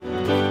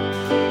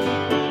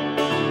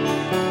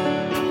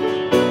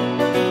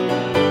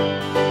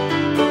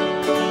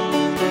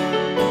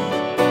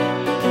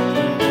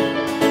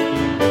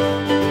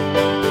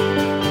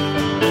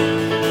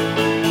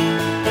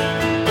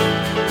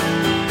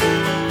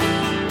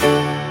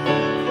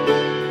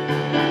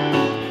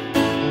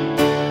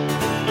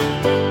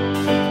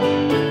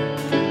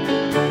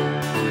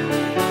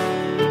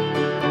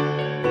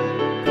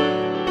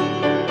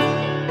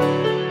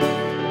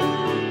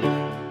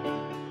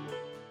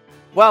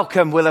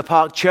Welcome, Willow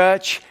Park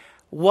Church.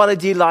 What a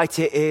delight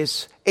it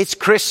is. It's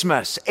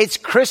Christmas. It's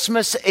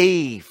Christmas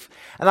Eve.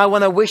 And I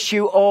want to wish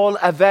you all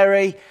a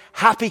very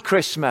happy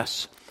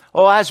Christmas.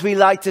 Or as we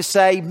like to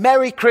say,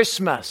 Merry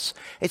Christmas.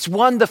 It's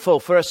wonderful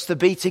for us to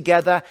be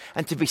together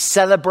and to be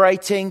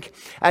celebrating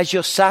as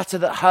you're sat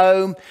at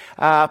home,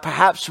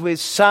 perhaps with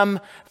some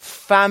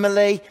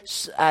family,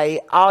 a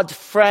odd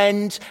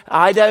friend,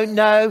 I don't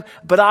know,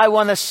 but I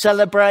want to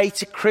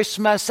celebrate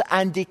Christmas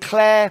and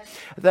declare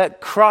that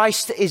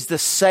Christ is the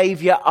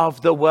Savior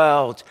of the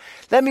world.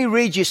 Let me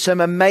read you some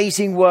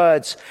amazing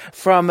words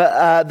from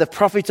the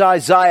prophet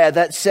Isaiah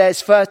that says,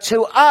 "For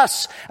to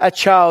us a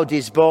child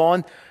is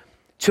born,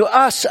 to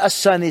us a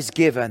son is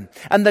given,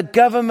 and the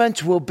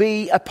government will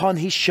be upon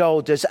his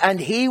shoulders, and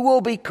he will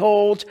be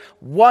called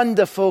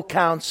Wonderful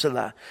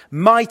Counselor,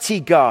 Mighty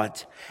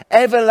God,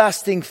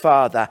 Everlasting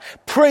Father,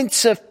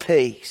 Prince of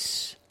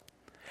Peace.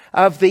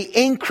 Of the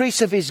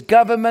increase of his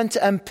government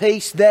and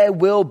peace there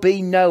will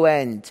be no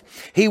end.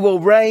 He will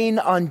reign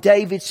on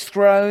David's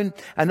throne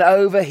and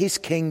over his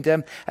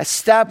kingdom,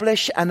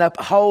 establish and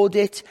uphold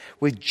it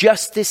with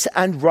justice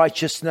and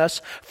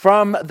righteousness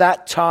from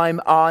that time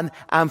on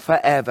and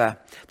forever.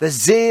 The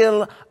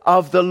zeal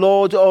of the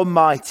Lord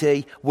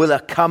Almighty will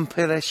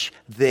accomplish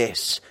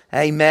this."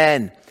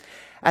 Amen.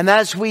 And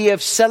as we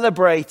have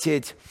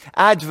celebrated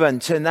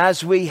Advent and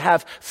as we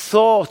have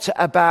thought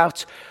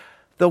about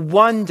the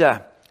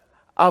wonder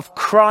of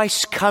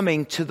Christ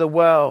coming to the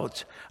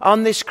world,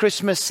 on this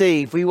Christmas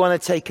Eve, we want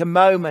to take a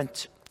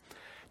moment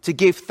to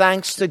give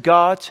thanks to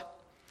God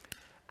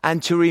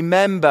and to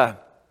remember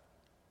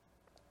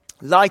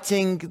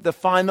lighting the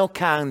final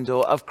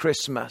candle of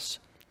Christmas.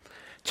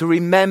 To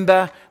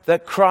remember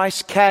that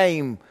Christ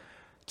came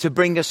to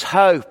bring us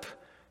hope,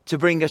 to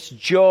bring us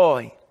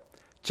joy,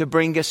 to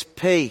bring us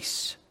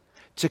peace,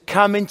 to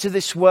come into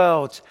this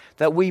world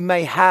that we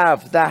may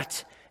have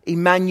that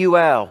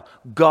Emmanuel,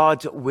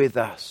 God with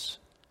us.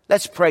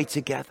 Let's pray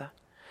together.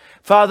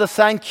 Father,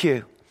 thank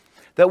you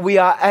that we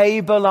are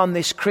able on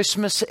this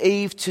Christmas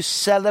Eve to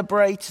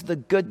celebrate the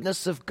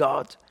goodness of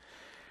God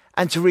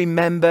and to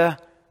remember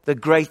the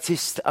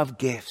greatest of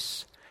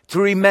gifts, to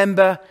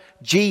remember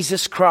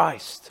Jesus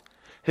Christ,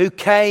 who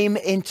came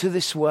into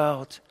this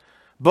world,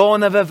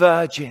 born of a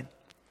virgin,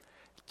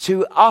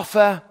 to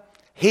offer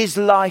his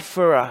life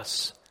for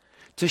us,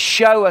 to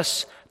show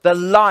us the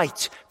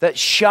light that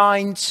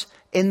shines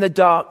in the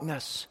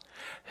darkness,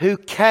 who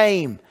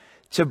came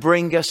to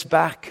bring us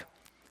back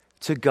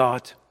to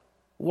God.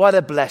 What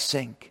a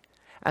blessing.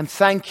 And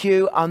thank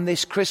you on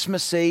this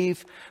Christmas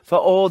Eve for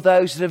all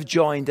those that have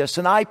joined us.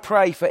 And I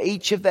pray for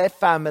each of their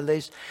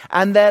families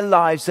and their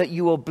lives that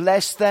you will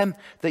bless them,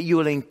 that you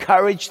will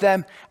encourage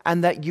them,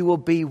 and that you will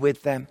be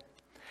with them.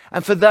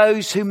 And for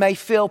those who may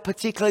feel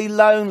particularly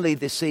lonely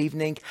this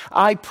evening,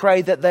 I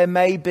pray that there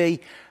may be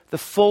the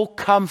full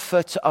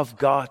comfort of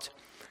God,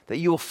 that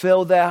you will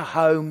fill their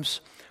homes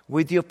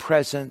with your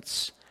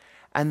presence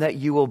and that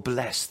you will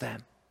bless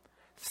them.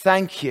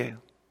 Thank you.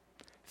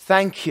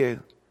 Thank you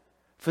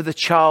for the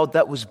child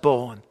that was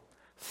born.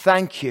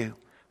 Thank you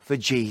for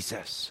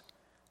Jesus.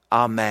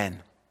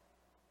 Amen.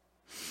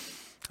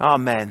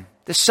 Amen.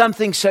 There's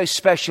something so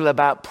special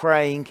about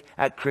praying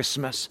at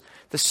Christmas.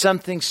 There's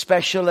something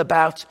special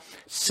about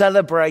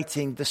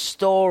celebrating the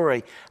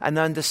story and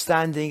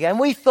understanding.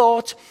 And we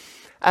thought,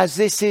 as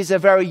this is a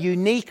very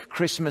unique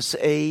Christmas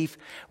Eve,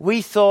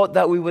 we thought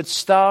that we would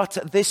start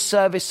this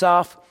service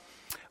off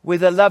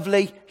with a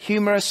lovely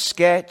humorous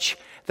sketch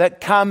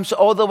that comes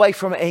all the way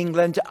from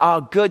England.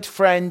 Our good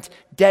friend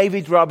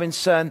David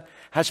Robinson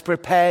has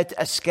prepared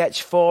a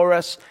sketch for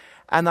us,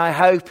 and I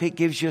hope it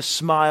gives you a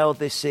smile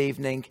this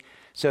evening.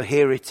 So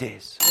here it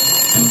is.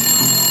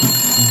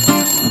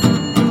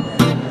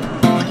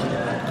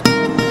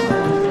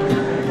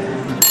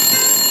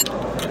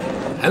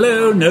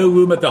 Hello, No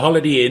Room at the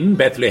Holiday Inn,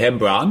 Bethlehem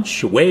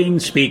branch.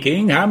 Wayne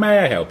speaking. How may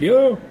I help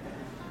you?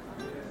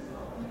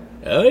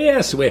 Oh,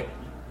 yes,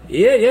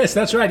 yes,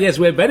 that's right. Yes,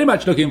 we're very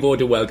much looking forward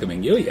to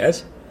welcoming you,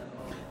 yes.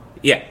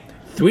 Yeah,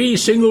 3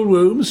 single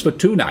rooms for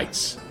 2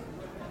 nights.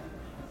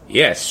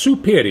 Yes,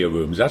 superior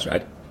rooms, that's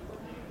right.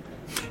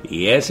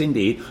 Yes,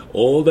 indeed.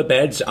 All the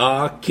beds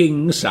are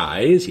king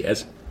size,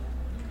 yes.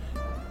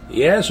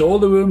 Yes, all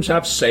the rooms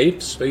have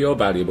safes for your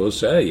valuables,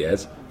 sir,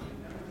 yes.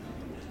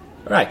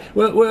 Right,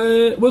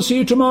 we'll see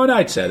you tomorrow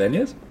night, sir, then,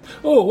 yes?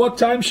 Oh, what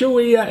time shall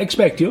we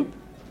expect you?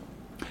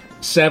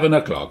 7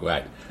 o'clock,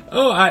 right.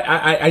 Oh,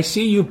 I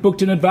see you've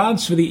booked in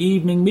advance for the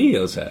evening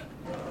meal, sir.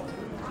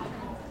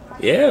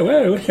 Yeah,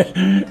 well,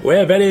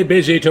 we're very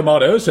busy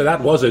tomorrow, so that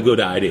was a good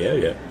idea,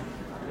 yeah.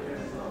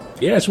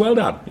 Yes, well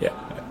done, yeah.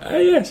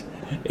 Yes,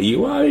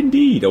 you are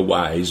indeed a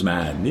wise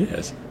man,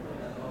 yes.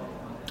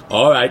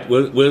 All right,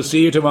 we'll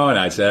see you tomorrow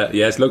night, sir.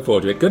 Yes, look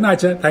forward to it. Good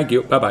night, sir. Thank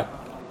you. Bye-bye.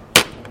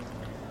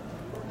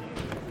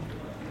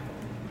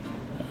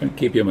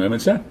 Keep your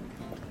moment, sir.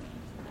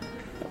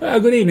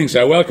 Good evening,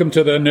 sir. Welcome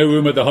to the No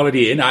Room at the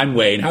Holiday Inn. I'm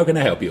Wayne. How can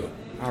I help you?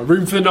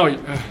 Room for the night.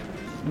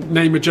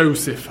 Name of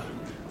Joseph.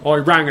 I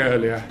rang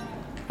earlier.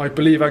 I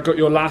believe I got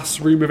your last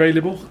room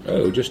available.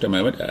 Oh, just a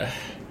moment.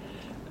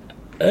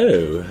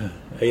 Oh,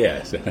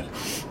 yes.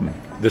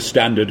 The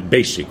standard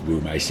basic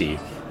room, I see.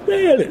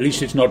 Well, at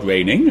least it's not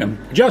raining.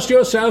 Just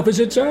yourself, is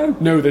it, sir?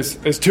 No,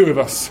 there's two of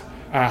us.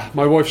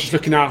 My wife's just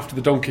looking after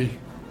the donkey.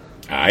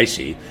 I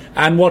see.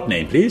 And what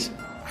name, please?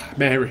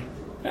 Mary.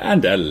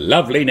 And a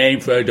lovely name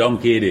for a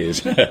donkey it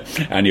is.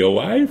 And your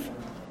wife?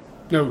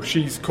 No,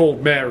 she's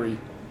called Mary.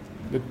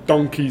 The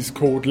donkey's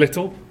called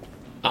Little.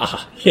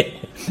 Ah,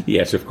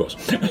 yes, of course.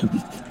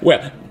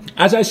 Well,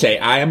 as I say,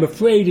 I am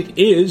afraid it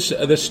is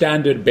the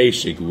standard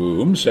basic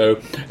room, so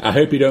I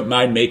hope you don't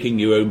mind making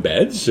your own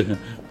beds.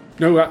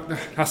 No,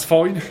 that's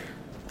fine.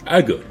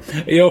 Good.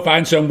 You'll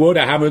find some wood,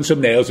 a hammer and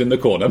some nails in the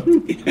corner.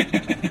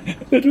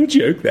 Little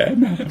joke there.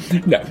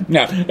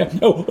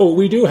 No.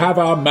 We do have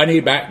our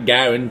money-back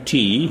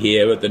guarantee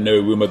here at the No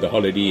Room of the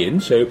Holiday Inn,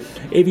 so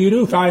if you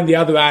do find the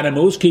other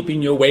animals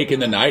keeping you awake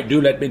in the night,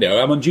 do let me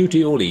know. I'm on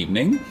duty all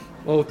evening.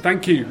 Well,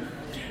 thank you.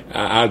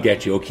 I'll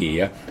get your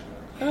key.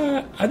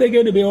 Are they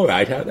going to be all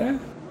right out there?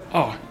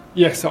 Oh,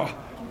 yes,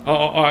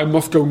 I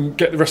must go and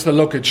get the rest of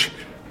the luggage.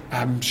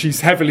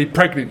 She's heavily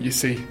pregnant, you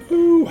see.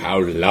 Oh,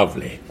 how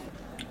lovely.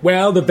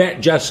 Well, the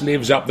vet just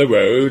lives up the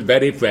road,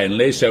 very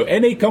friendly, so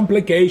any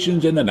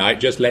complications in the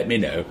night, just let me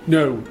know.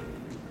 No,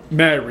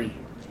 Mary,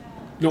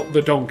 not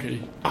the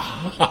donkey.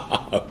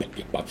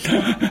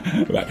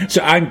 Right.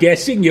 So I'm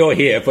guessing you're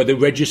here for the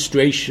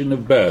registration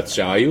of births,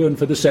 are you, and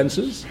for the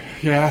census?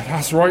 Yeah,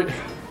 that's right.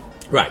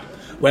 Right.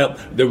 Well,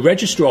 the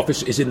register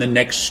office is in the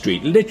next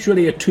street,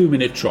 literally a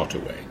 2-minute trot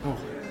away. Oh,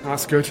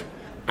 that's good.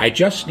 I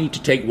just need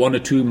to take 1 or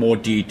 2 more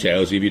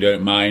details, if you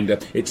don't mind.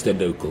 It's the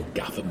local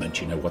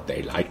government, you know what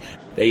they like.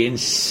 They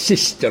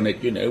insist on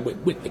it, you know,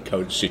 with the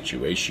current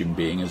situation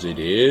being as it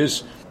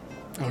is.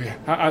 Oh, yeah,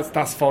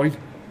 that's fine.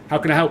 How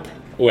can I help?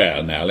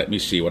 Well, now, let me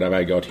see. What have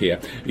I got here?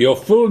 Your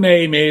full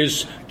name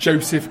is...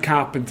 Joseph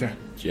Carpenter.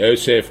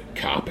 Joseph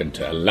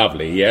Carpenter.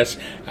 Lovely, yes,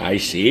 I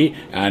see.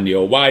 And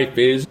your wife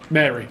is...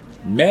 Mary.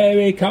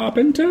 Mary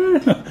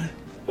Carpenter?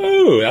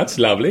 Oh, that's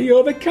lovely.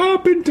 You're the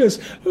Carpenters.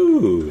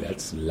 Oh,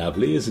 that's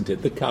lovely, isn't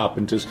it? The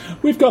Carpenters.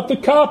 We've got the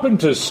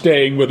Carpenters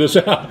staying with us.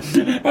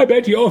 I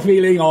bet you're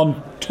feeling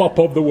on top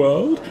of the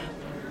world.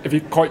 Have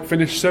you quite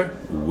finished, sir?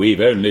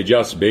 We've only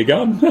just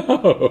begun.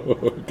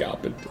 Oh,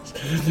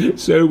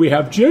 Carpenters. So we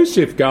have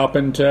Joseph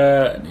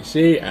Carpenter, let me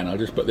see, and I'll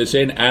just put this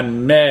in,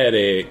 and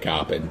Mary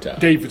Carpenter.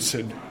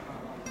 Davidson.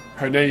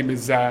 Her name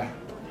is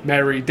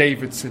Mary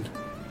Davidson.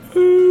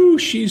 Oh,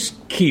 she's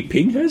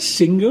keeping her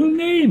single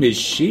name, is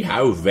she?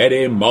 How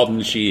very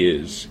modern she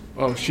is.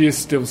 Oh, she is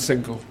still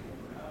single.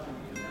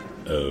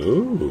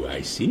 Oh,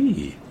 I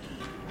see.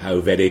 How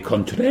very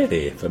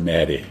contrary for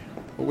Mary.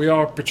 We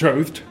are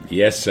betrothed.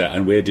 Yes, sir,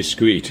 and we're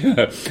discreet.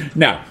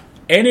 Now,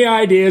 any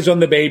ideas on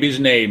the baby's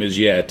name as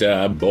yet?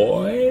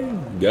 Boy?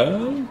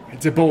 Girl?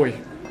 It's a boy.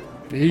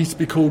 He's to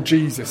be called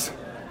Jesus.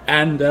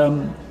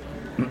 And,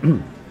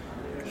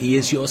 he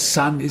is your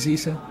son, is he,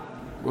 sir?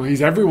 Well,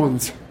 he's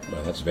everyone's.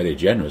 Well, that's very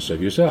generous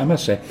of you, sir, I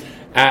must say.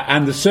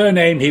 And the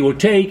surname he will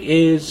take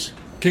is...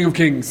 King of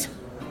Kings.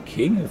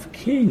 King of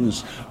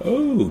Kings?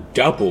 Oh,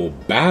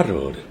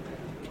 double-barreled.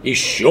 He's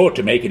sure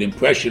to make an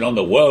impression on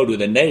the world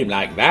with a name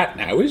like that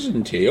now,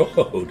 isn't he?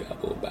 Oh,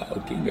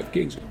 double-barreled King of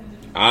Kings.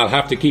 I'll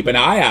have to keep an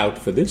eye out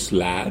for this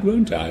lad,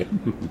 won't I?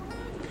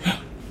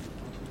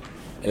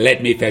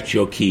 Let me fetch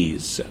your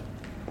keys, sir.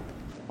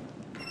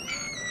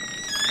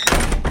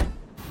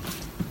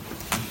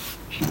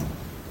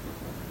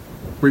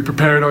 We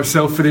prepared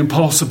ourselves for the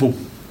impossible.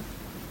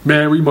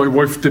 Mary, my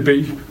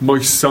wife-to-be, my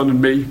son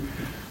and me,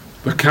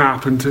 the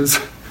Carpenters,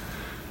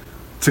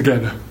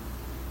 together.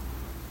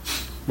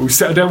 We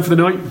settled down for the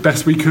night,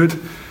 best we could.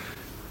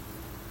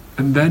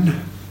 And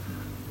then,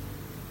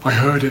 I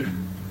heard it.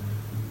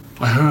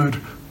 I heard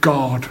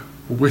God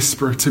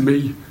whisper to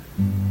me,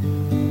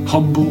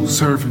 "Humble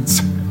servants,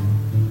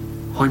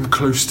 I'm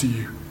close to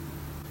you.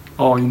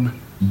 I'm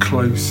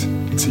close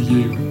to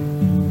you.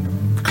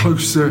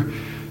 Closer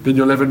than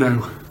you'll ever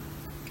know.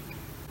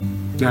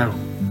 Now,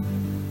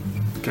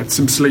 get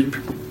some sleep."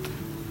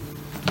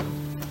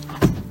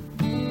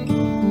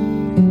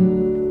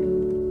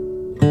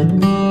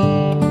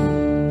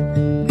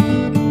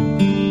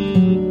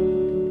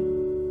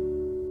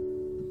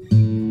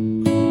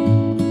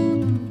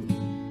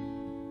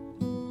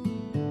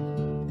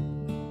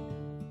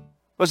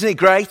 Wasn't it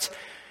great?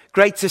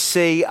 Great to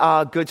see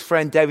our good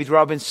friend David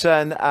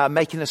Robinson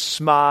making us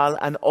smile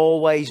and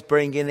always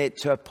bringing it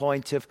to a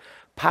point of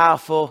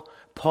powerful,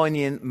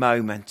 poignant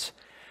moment.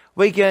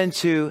 We're going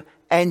to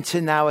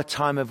enter now a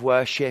time of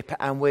worship,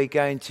 and we're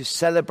going to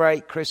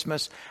celebrate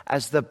Christmas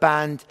as the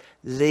band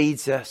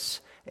leads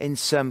us in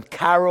some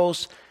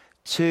carols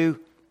to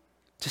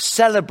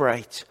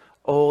celebrate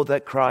all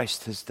that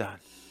Christ has done.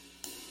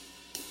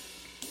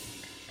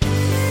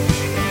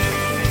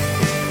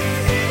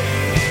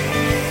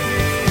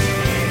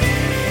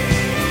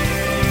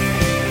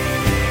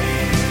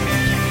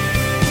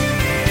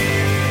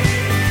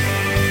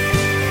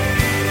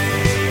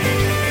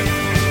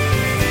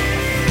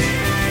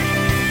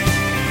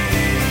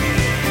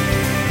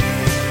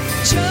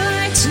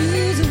 Joy to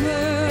the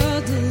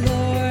world, the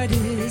Lord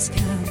is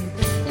come.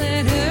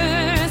 Let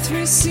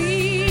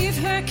receive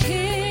her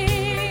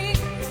King.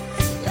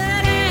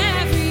 Let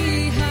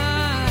every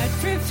heart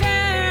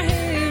prepare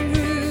him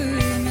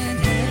room, and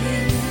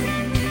heaven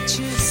and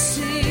nature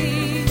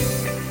sing,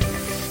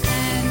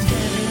 and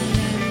heaven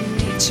and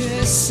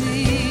nature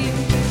sing.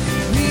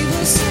 We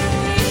will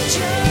sing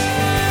joy,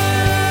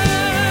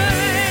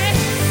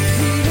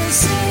 we will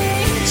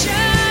sing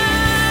joy,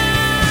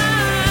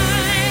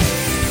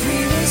 we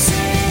will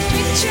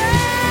sing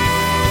joy,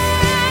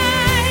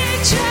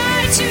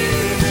 joy to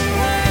the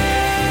world,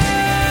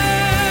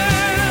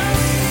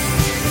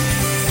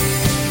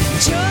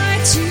 joy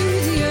to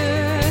the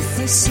earth,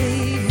 the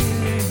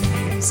Savior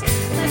is.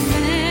 Let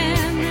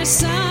men their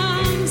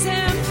songs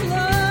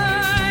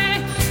employ,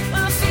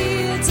 while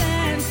fields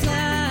and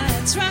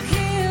floods, rock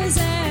hills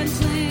and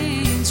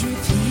plains,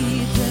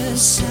 repeat the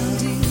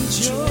sounding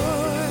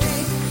joy,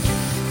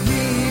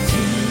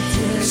 repeat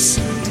the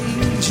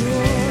sounding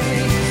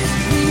joy.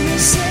 We will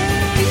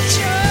sing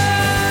joy,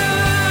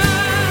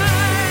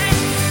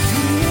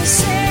 we will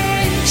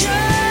sing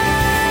joy,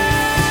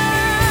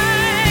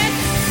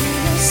 we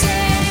will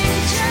sing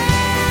joy,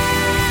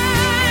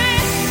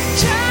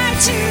 joy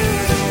to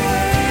the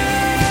world.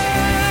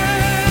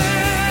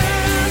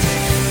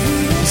 We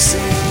will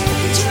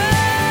sing joy,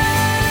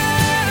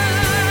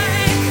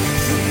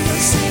 we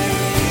will sing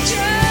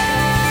joy,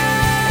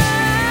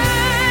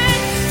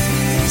 we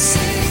will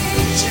sing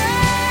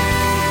joy,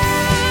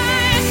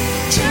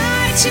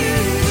 joy to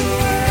the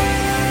world.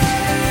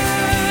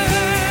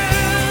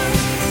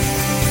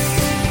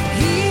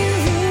 He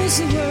rules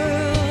the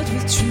world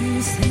with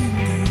truth and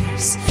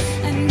grace,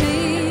 and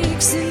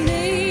makes the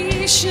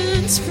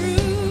nations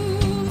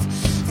prove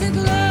the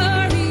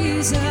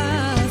glories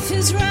of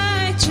his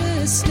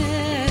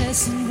righteousness,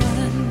 and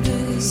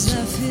wonders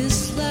of his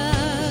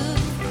love,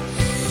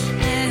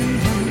 and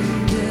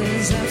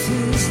wonders of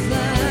his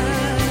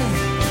love,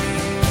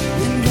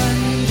 and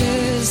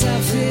wonders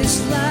of his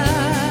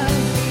love,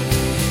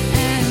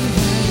 and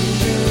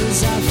wonders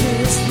of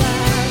his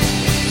love.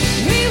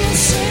 We will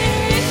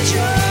sing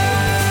joy,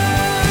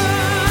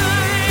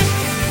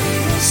 we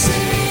will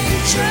sing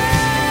joy,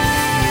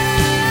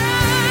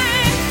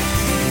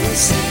 we will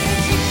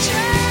sing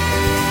joy,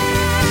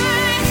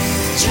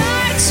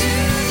 joy to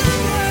the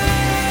world.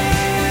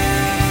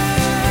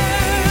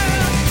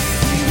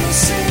 We will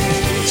sing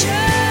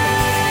joy,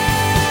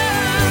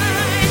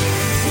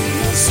 we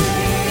will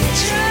sing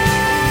joy,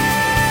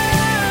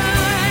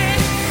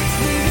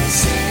 we will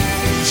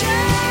sing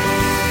joy,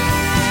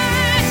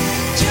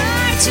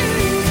 joy to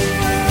the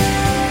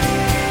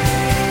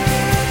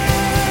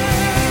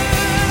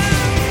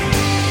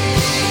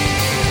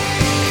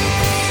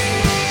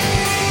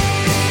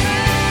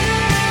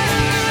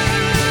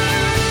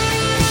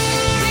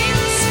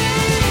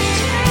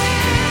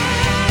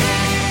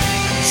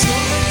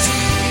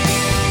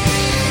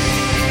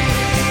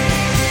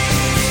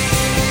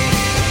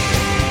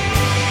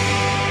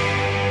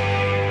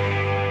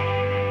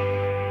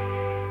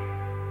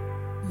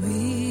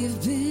We've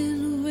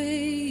been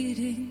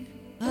waiting,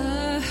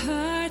 our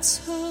hearts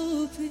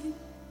hoping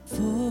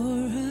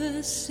for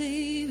a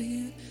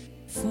Savior,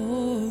 for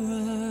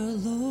our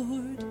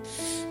Lord.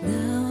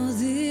 Now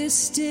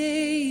this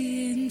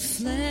day in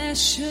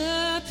flesh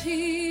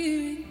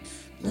appearing,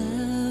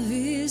 love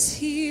is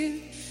here,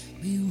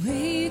 we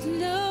wait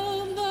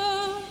no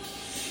more.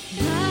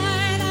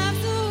 Light of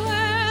the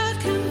world,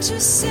 come to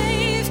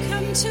save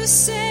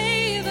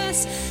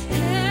us.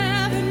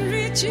 Heaven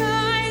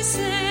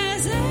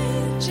rejoices,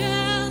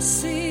 angels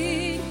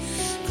sing.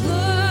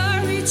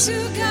 Glory to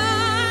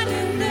God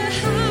in the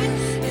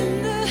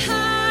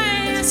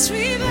highest.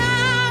 We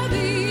bow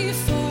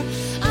before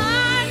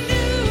our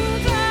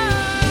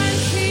newborn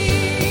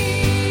King.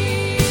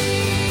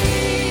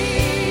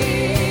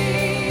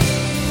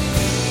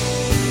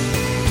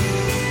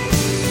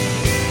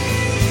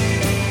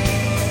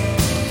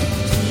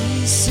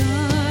 Peace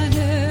on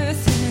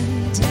earth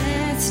and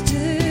death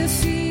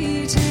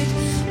defeated,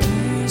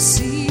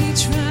 mercy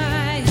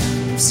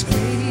triumphs,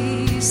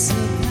 grace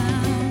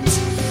abounds.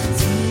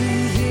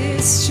 Through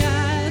this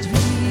child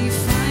we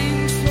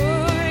find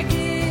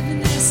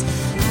forgiveness,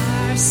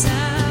 our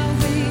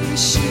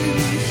salvation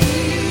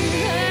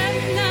here and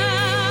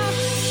now.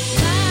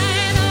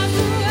 Light of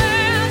the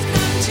world,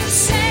 come to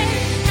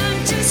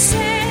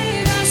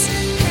save us.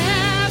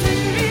 Heaven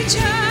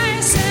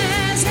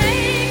rejoices,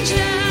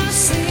 angels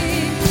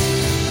sing.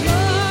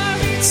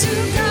 Glory to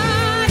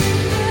God in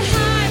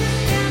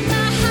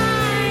the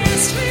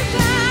highest. We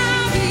bow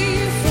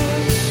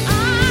before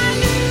our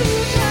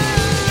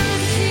newborn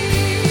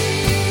King,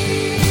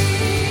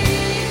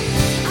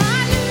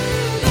 our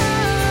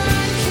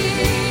newborn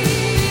King,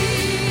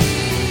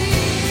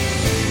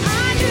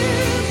 our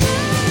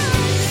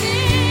newborn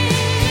King.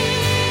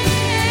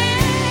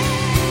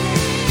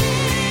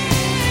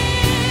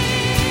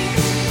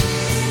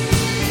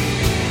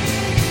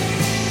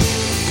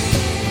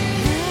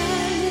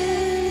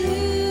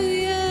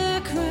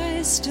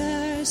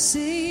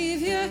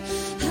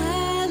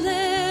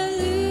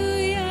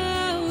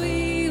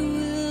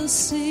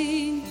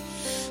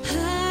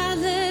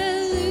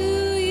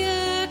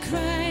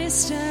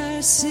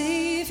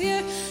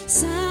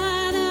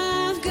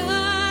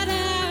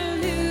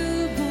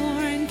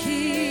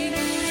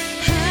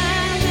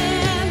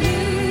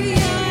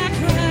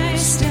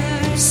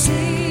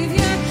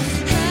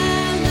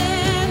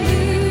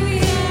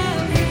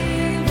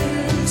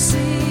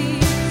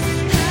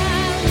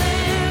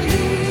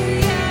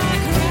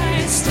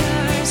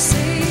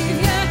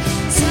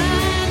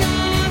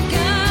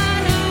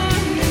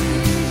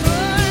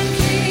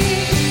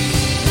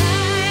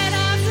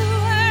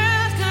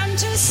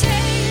 to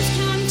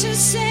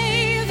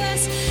save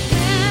us.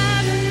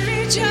 Heaven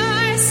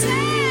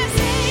rejoices,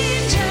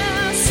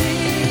 angels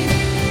sing.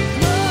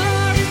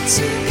 Glory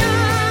to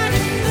God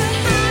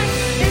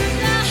in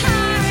the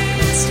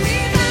highest we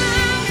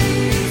bow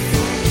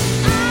before.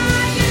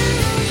 Are you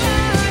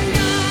Lord,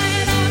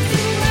 Light of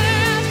the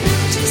world?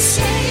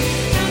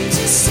 Come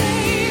to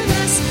save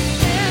us.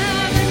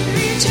 Heaven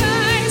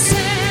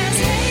rejoices,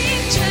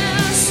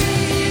 angels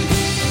sing.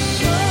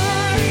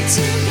 Glory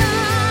to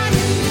God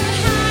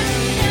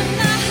in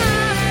the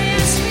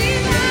highest we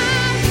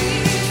bow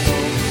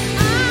before.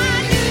 Our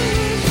new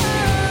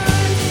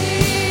Lord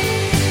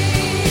King,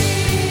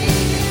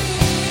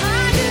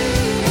 our new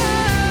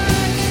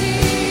Lord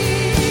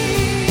King,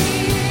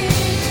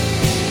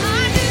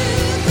 our new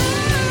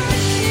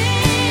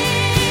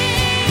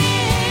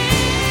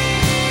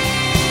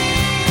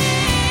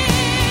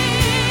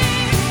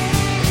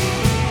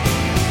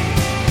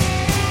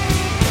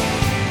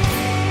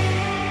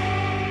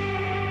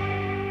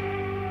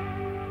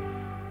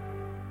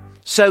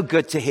So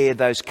good to hear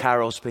those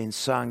carols being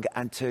sung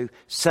and to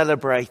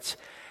celebrate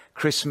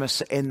Christmas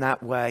in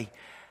that way.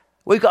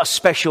 We've got a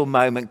special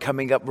moment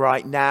coming up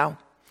right now,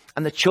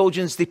 and the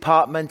children's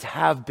department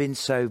have been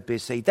so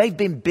busy. They've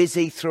been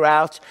busy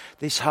throughout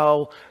this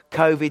whole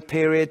COVID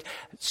period,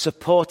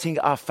 supporting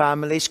our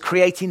families,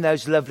 creating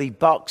those lovely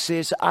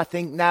boxes. I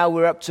think now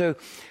we're up to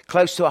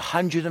close to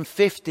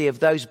 150 of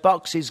those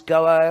boxes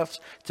go out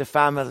to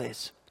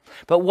families.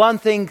 But one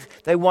thing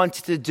they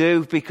wanted to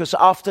do, because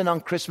often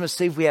on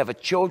Christmas Eve we have a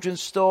children's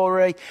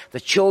story, the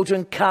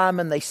children come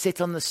and they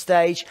sit on the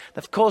stage.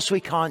 Of course we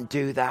can't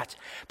do that.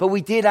 But we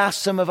did ask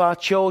some of our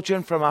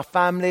children from our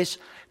families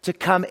to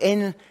come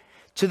in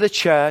to the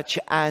church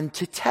and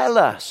to tell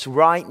us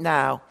right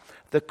now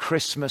the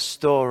Christmas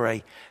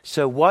story.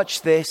 So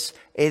watch this.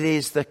 It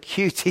is the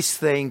cutest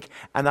thing,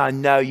 and I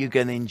know you're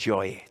going to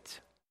enjoy it.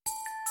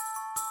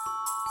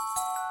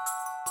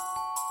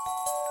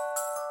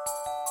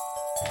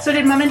 So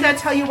did Mom and Dad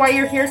tell you why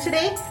you're here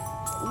today?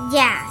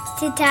 Yeah,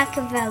 to talk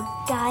about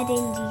God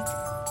and Jesus.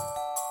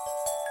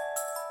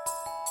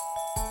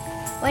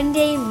 One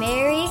day,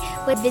 Mary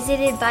was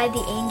visited by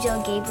the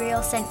angel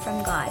Gabriel sent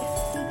from God.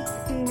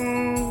 And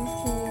then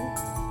he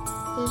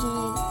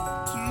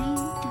journey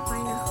to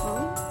find a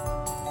home.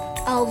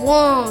 A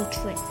long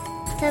trip.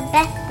 To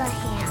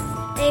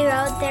Bethlehem. They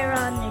rode there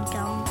on a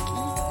donkey.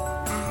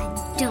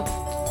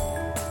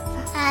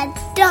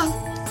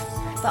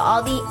 But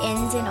all the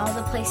inns and all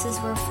the places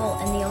were full,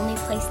 and the only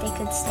place they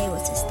could stay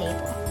was a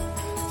stable.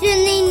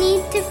 Then they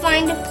need to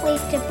find a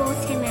place to boat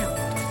him out.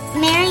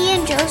 Mary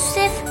and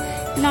Joseph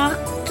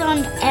knocked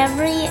on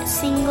every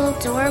single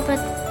door,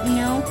 but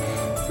no,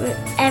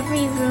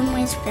 every room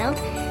was filled.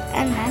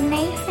 And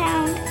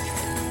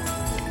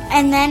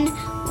then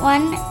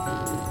one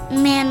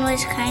man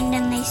was kind,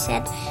 and they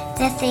said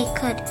that they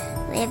could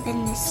live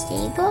in the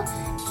stable.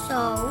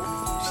 So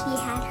she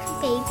had her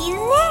baby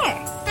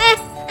there.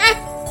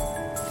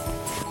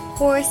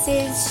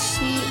 Horses,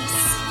 sheep,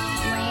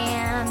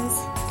 lambs,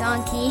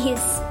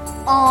 donkeys,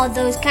 all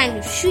those kind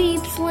of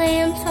sheep,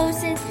 lambs,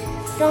 horses,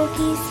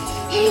 donkeys,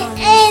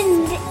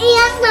 and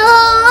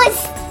animals.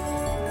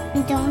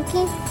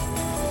 Donkeys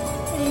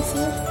and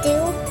sheep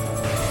too.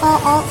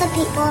 All the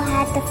people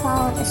had to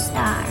follow the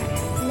star.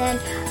 And then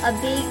a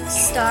big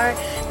star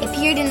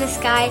appeared in the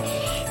sky,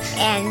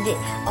 and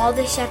all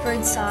the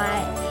shepherds saw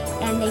it,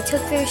 and they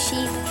took their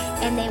sheep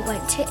and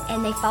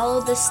they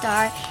followed the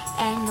star,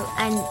 and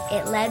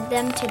it led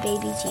them to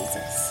baby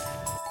Jesus.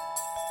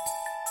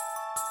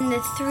 And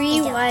the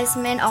three wise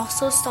men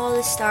also saw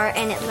the star,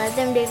 and it led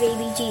them to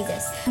baby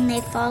Jesus. And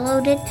they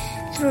followed it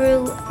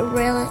through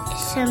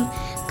some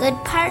good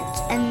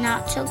parts and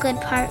not so good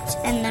parts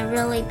and the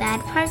really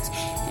bad parts.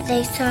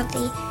 They saw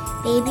the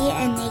baby,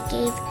 and they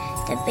gave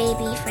the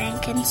baby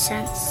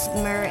frankincense,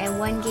 myrrh, and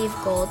one gave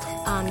gold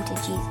to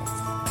Jesus.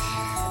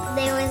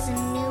 There was a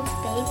new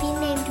baby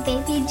named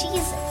Baby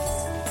Jesus.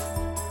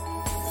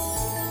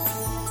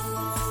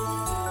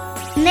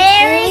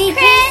 Merry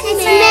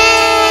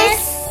Christmas!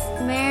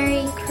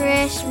 Merry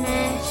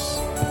Christmas!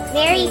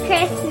 Merry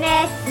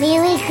Christmas!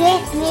 Merry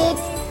Christmas!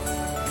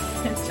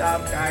 Good job,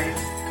 guys.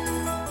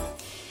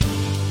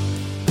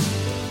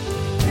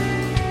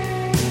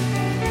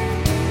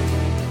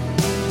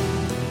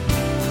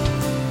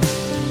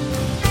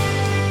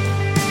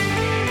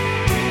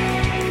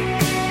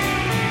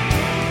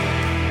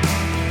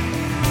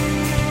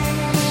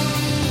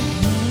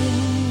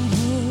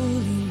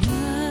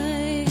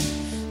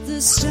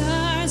 The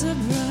stars are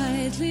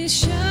brightly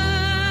shining.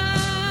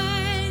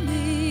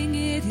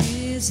 It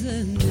is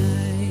the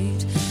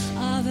night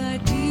of our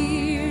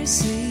dear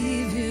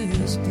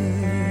Savior's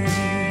birth.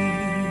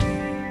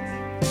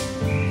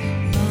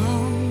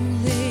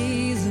 Long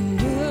lay the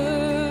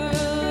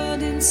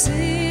world in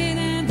sin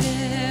and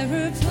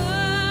error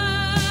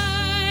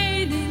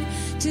pining,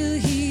 till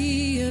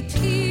He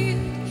appeared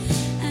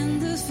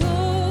and the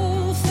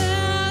foe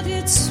felt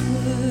its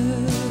worth.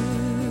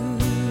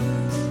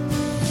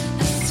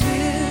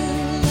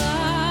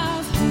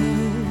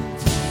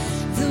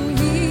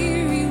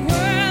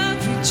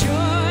 Joy.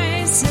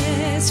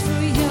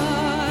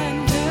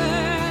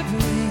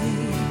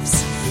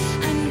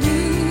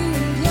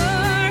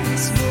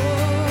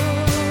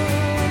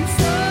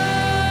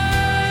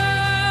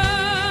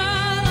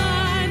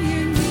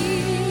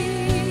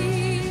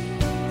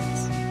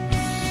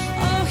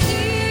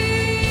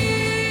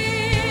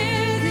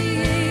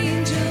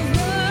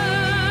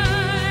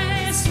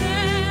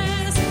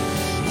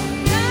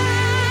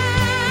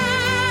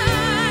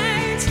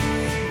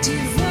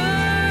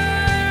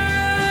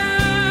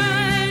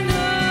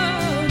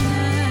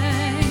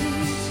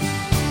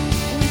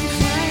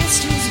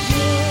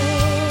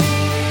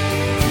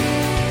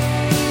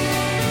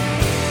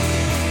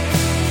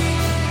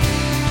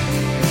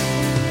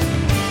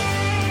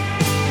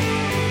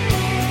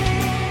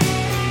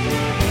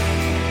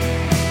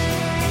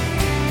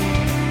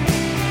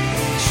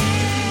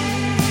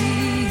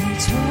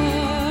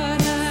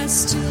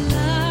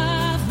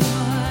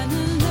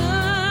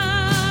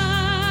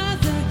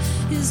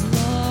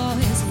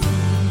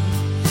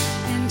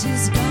 and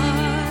his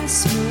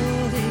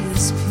gospel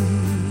is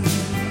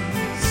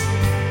peace.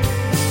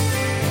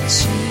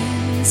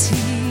 Chains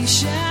he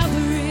shall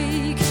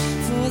break,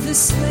 for the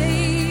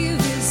slave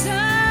is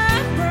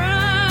a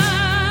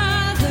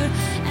brother,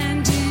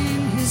 and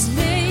in his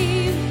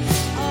name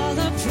all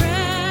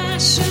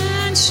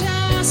oppression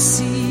shall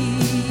cease.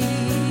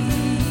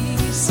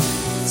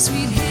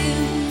 Sweet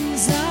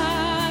hymns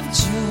of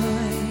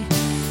joy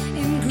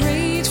in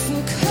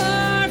grateful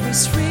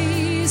chorus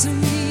raise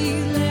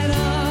we, let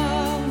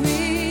all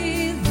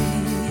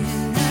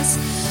within us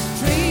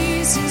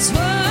praise his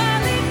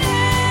holy name.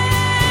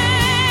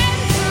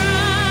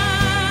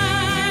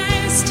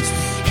 Christ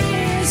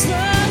is the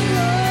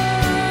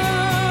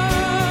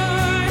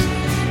Lord.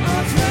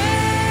 Oh,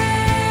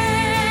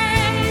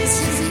 praise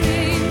his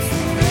name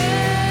forever.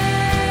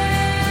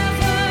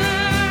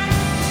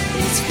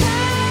 It's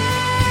power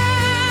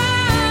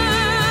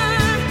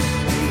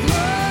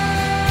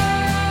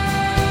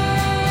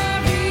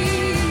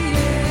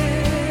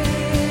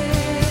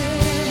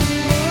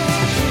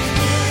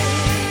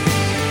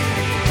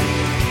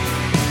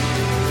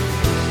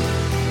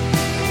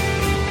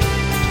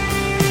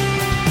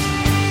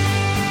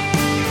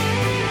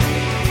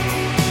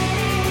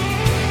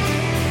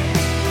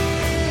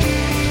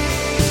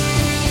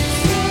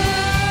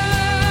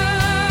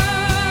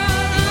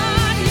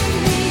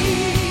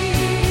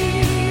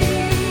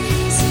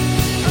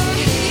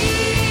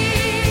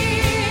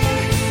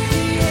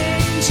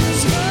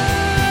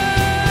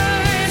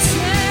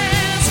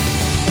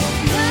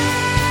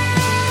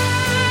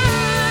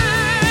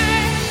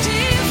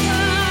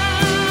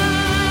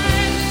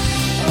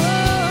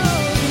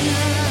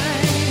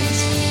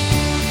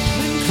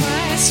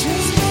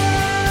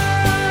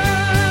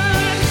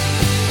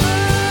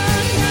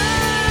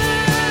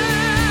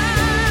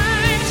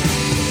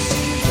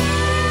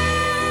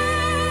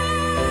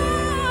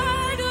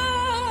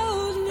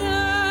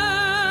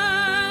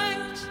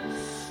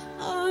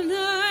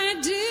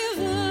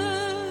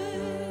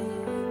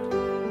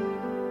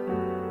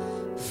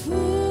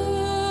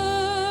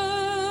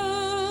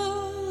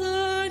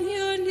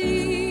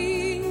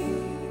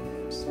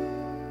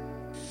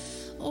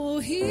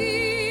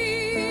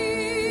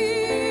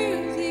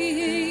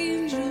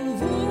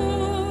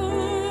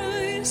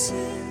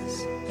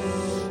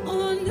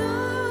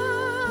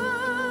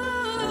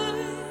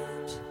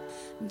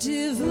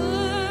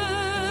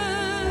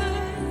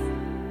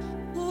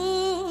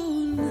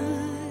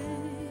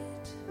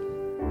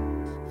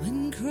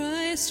and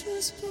Christ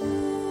was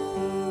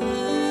born.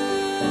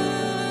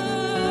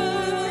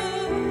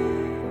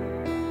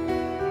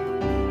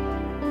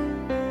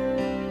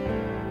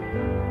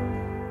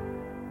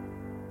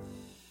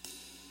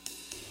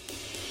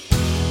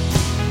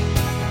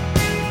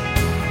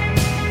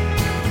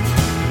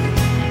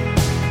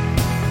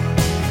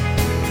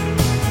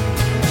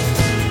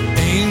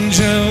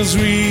 Angels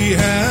we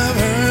have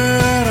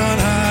heard on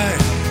high,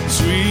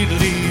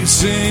 sweetly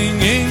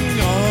singing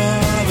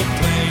o'er the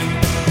plain,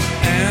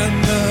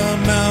 and the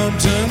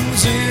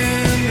mountains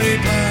in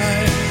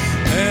reply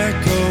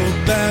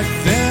echo back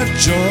their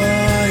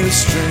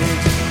joyous strain.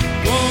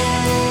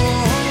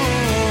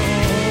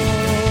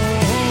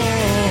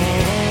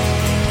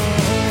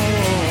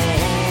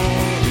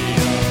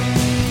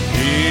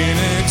 In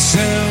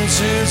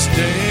excelsis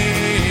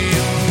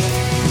Deo,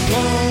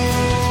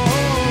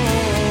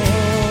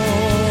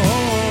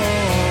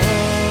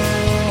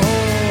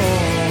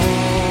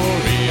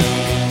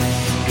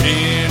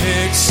 in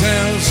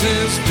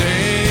excelsis Deo.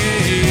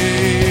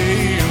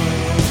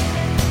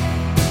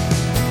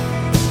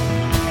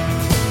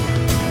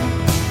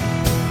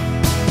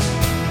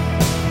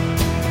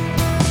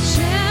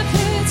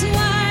 Shepherds,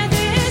 why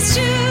this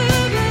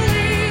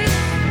jubilee?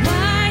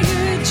 Why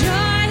your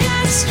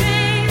joyous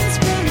strains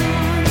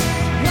prolong?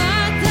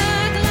 What the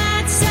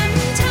gladsome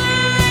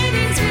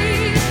tidings be,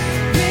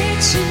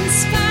 which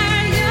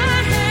inspire your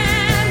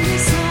heavenly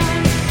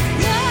song?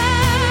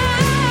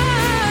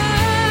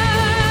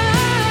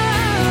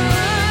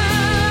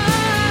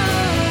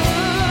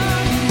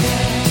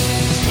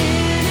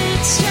 In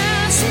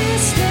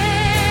excelsis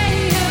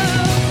Deo,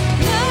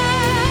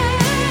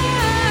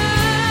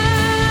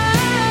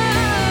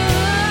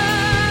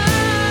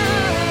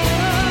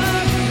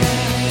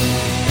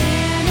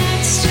 in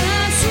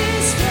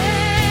excelsis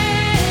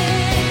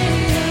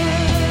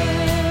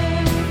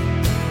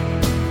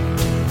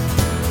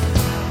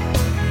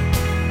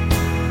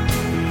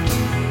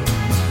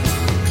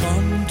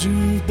Come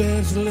to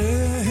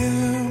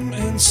Bethlehem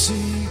and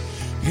see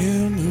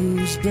him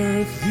whose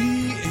birth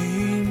the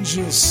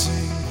angels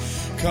sing.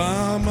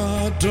 Come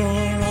adore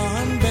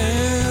on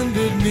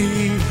bended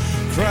knee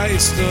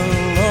Christ the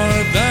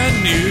Lord, the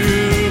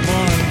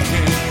newborn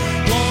King.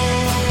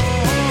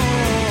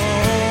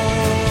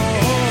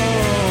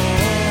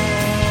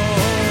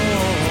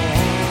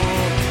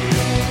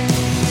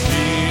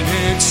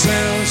 In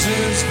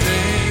excelsis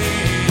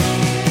Deo.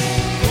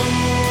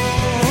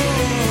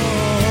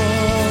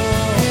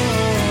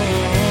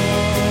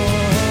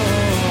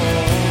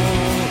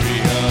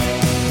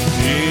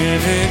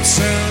 In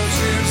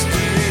excelsis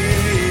Deo.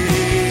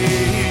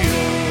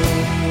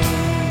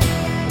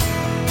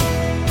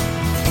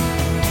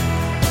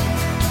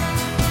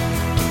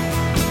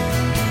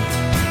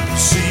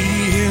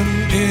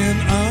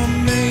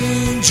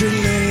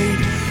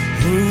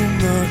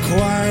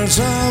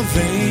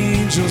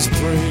 angels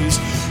praise.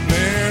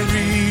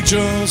 Mary,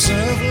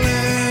 Joseph,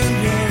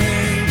 lend your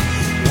aid,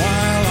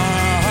 while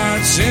our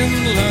hearts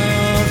in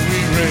love we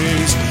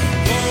raise.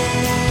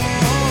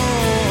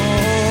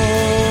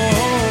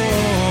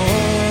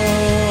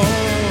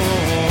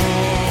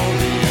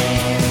 Gloria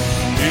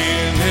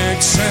in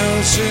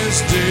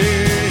excelsis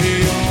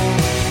Deo.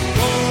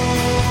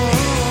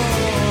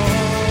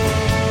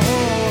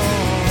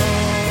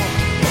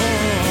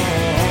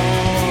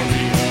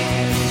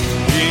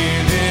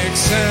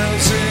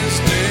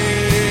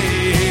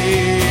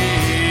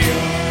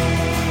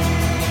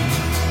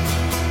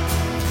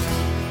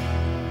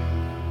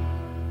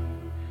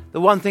 The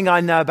one thing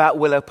I know about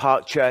Willow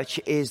Park Church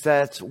is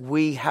that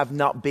we have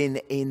not been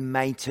in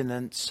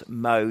maintenance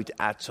mode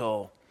at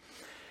all.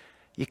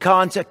 You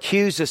can't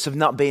accuse us of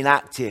not being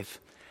active.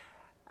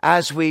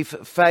 As we've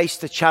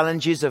faced the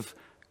challenges of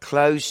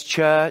closed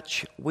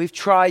church, we've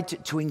tried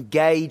to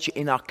engage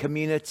in our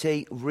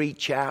community,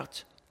 reach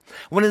out.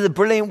 One of the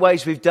brilliant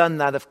ways we've done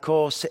that, of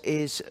course,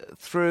 is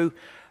through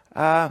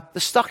the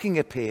stocking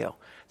appeal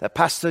that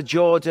Pastor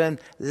Jordan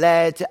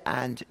led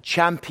and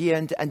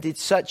championed and did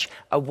such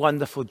a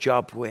wonderful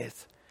job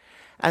with.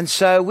 And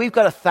so we've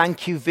got a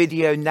thank you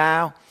video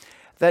now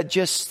that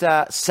just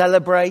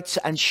celebrates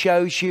and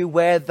shows you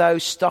where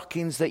those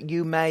stockings that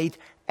you made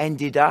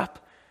ended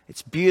up.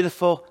 It's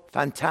beautiful,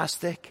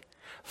 fantastic.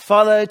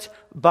 Followed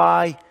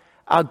by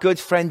our good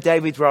friend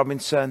David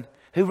Robinson,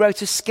 who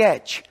wrote a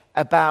sketch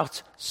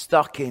about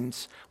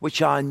stockings,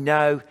 which I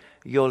know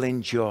you'll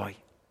enjoy.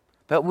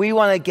 But we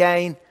want to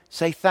again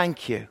say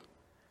thank you.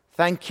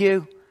 Thank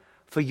you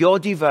for your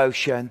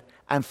devotion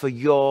and for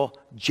your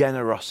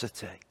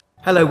generosity.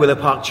 Hello, Willow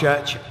Park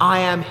Church. I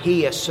am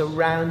here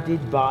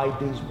surrounded by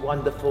these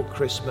wonderful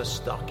Christmas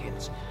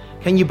stockings.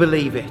 Can you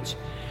believe it?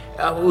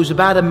 It was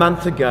about a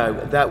month ago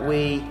that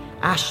we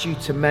asked you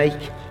to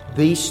make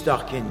these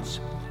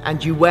stockings.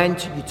 And you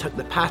went, you took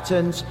the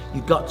patterns,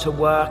 you got to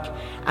work,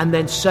 and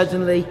then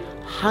suddenly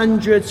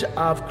hundreds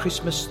of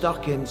Christmas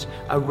stockings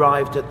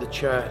arrived at the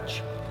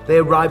church. They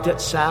arrived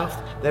at South,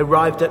 they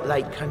arrived at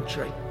Lake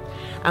Country.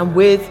 And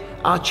with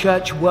our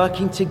church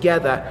working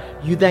together,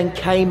 you then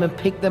came and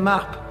picked them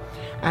up.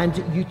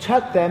 And you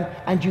took them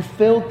and you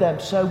filled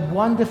them so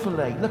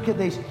wonderfully. Look at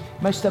these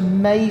most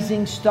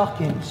amazing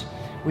stockings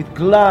with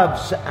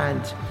gloves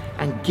and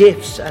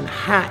gifts and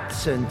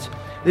hats and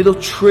little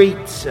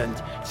treats,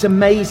 and it's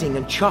amazing,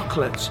 and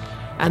chocolates.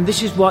 And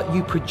this is what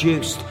you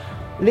produced.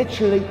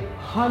 Literally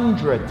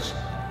hundreds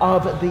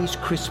of these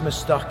Christmas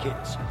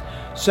stockings.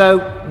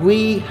 So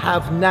we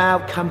have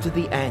now come to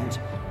the end.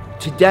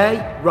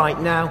 Today,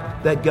 right now,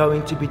 they're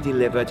going to be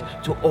delivered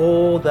to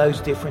all those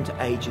different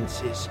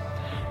agencies.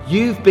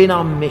 You've been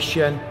on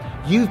mission.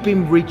 You've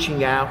been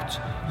reaching out.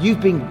 You've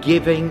been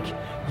giving.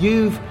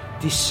 You've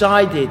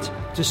decided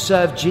to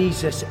serve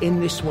Jesus in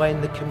this way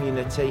in the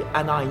community.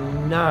 And I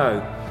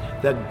know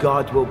that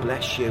God will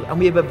bless you. And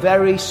we have a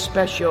very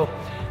special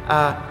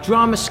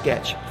drama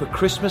sketch for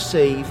Christmas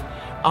Eve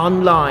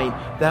online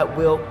that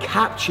will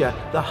capture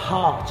the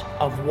heart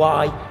of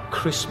why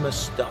Christmas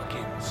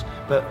stockings.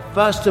 But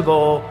first of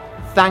all,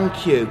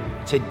 thank you.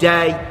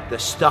 Today, the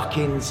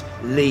stockings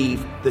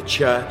leave the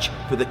church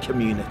for the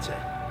community.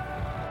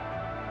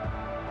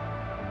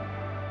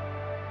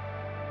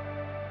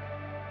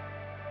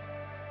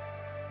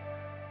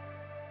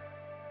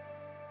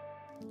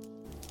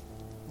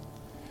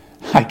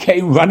 I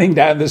came running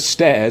down the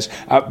stairs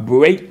at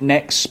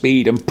breakneck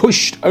speed and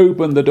pushed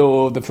open the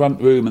door of the front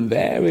room, and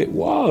there it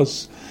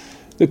was,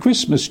 the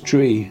Christmas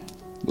tree,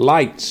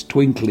 lights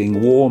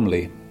twinkling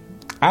warmly,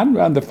 and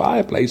round the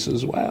fireplace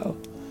as well.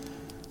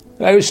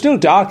 It was still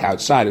dark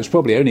outside. It was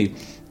probably only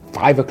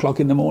 5 o'clock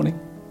in the morning,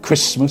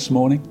 Christmas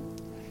morning.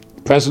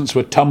 Presents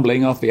were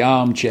tumbling off the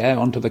armchair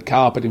onto the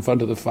carpet in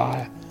front of the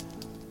fire.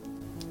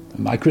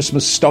 And my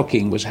Christmas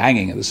stocking was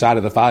hanging at the side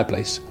of the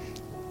fireplace,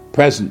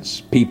 presents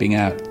peeping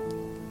out.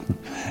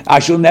 I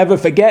shall never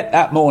forget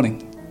that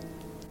morning.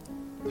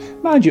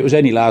 Mind you, it was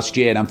only last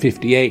year and I'm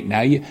 58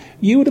 now.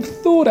 You would have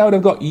thought I would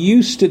have got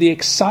used to the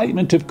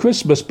excitement of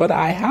Christmas, but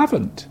I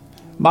haven't.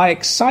 My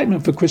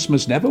excitement for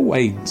Christmas never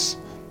wanes.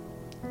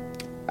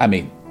 I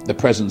mean, the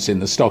presents in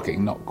the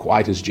stocking, not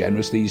quite as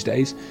generous these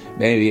days.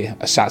 Maybe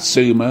a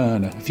satsuma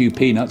and a few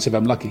peanuts if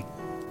I'm lucky.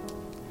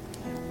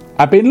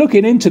 I've been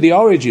looking into the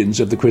origins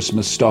of the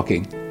Christmas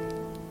stocking.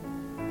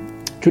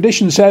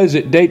 Tradition says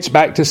it dates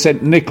back to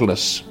St.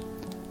 Nicholas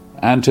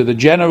and to the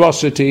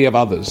generosity of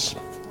others.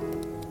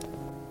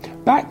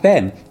 Back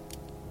then,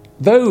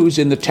 those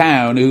in the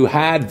town who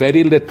had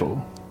very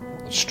little,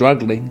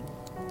 struggling,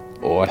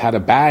 or had a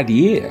bad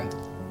year,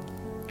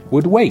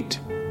 would wait.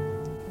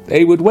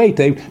 They would wait.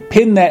 They'd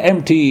pin their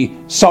empty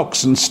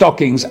socks and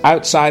stockings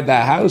outside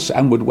their house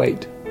and would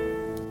wait.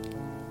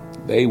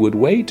 They would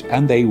wait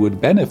and they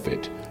would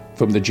benefit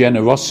from the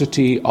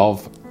generosity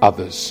of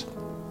others,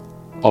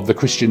 of the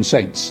Christian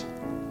saints,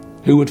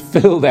 who would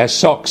fill their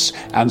socks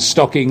and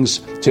stockings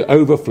to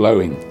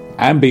overflowing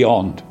and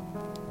beyond.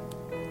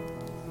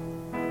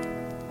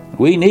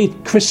 We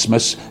need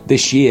Christmas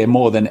this year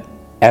more than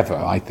ever,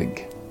 I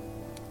think.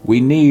 We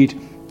need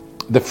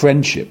the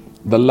friendship,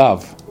 the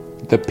love,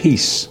 the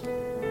peace,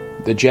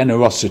 the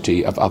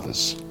generosity of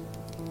others.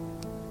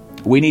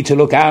 We need to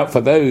look out for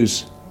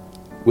those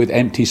with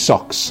empty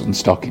socks and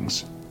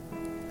stockings.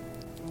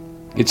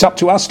 It's up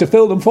to us to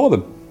fill them for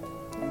them.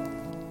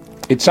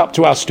 It's up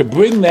to us to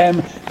bring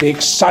them the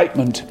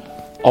excitement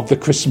of the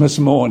Christmas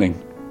morning,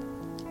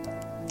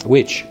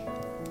 which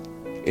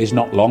is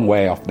not long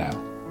way off now.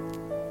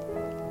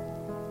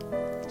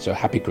 So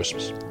happy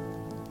Christmas.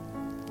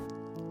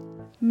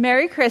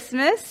 Merry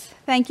Christmas.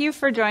 Thank you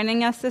for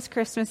joining us this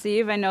Christmas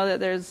Eve. I know that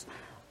there's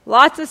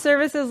lots of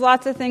services,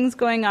 lots of things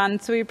going on,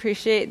 so we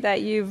appreciate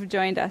that you've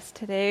joined us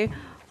today.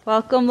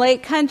 Welcome,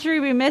 Lake Country.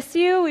 We miss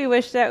you. We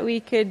wish that we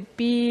could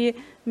be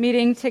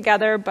meeting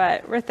together,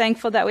 but we're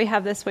thankful that we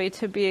have this way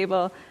to be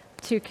able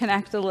to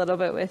connect a little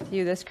bit with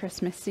you this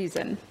Christmas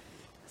season.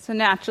 So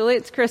naturally,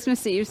 it's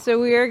Christmas Eve, so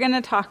we are going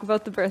to talk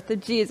about the birth of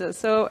Jesus.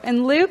 So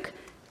in Luke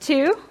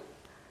 2,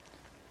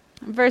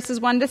 verses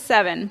 1 to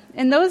 7,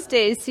 in those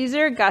days,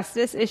 Caesar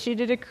Augustus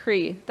issued a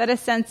decree that a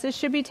census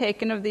should be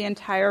taken of the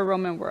entire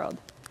Roman world.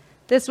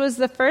 This was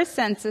the first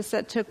census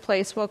that took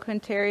place while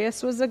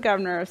Quintarius was the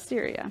governor of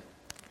Syria.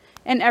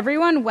 And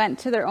everyone went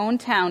to their own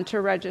town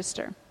to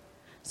register.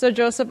 So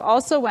Joseph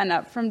also went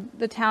up from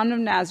the town of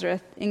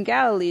Nazareth in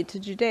Galilee to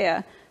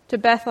Judea, to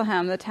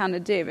Bethlehem, the town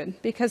of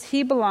David, because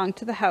he belonged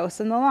to the house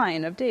and the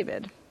line of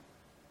David.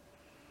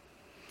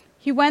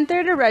 He went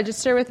there to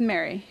register with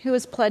Mary, who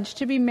was pledged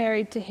to be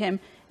married to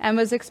him and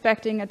was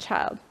expecting a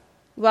child.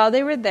 While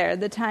they were there,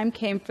 the time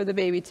came for the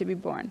baby to be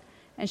born,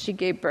 and she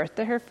gave birth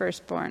to her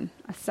firstborn,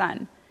 a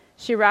son.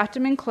 She wrapped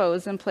him in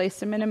clothes and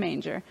placed him in a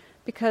manger,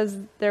 because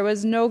there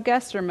was no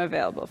guest room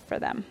available for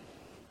them.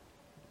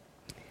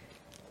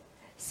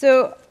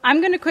 So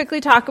I'm going to quickly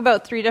talk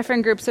about 3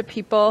 different groups of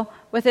people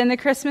within the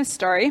Christmas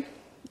story,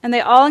 and they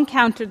all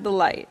encountered the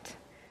light.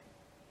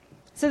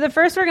 So the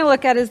first we're going to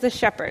look at is the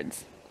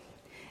shepherds.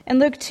 In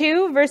Luke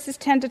 2, verses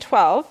 10 to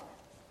 12,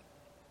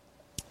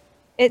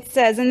 it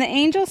says, And the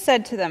angel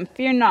said to them,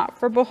 Fear not,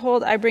 for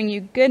behold, I bring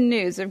you good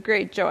news of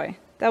great joy,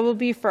 that will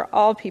be for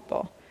all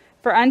people.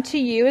 For unto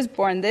you is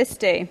born this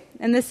day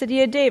in the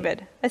city of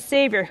David a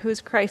Savior, who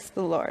is Christ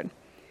the Lord.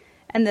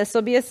 And this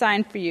will be a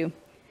sign for you.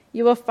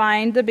 You will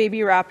find the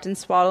baby wrapped in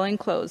swaddling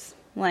clothes,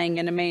 laying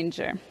in a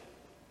manger.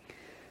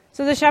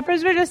 So the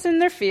shepherds were just in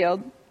the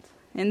field,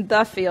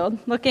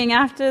 looking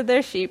after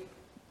their sheep.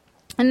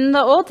 And in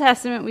the Old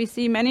Testament, we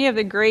see many of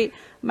the great,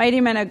 mighty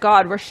men of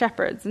God were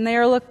shepherds. And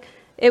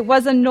it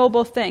was a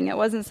noble thing. It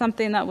wasn't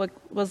something that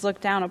was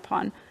looked down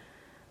upon.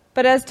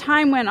 But as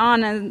time went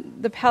on,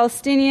 and the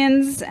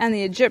Palestinians and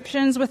the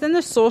Egyptians, within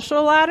the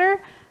social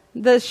ladder,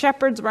 the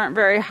shepherds weren't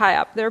very high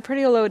up. They were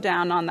pretty low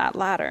down on that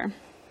ladder.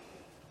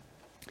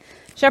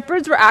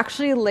 Shepherds were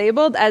actually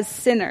labeled as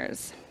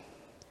sinners.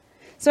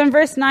 So in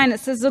verse 9, it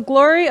says, The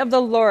glory of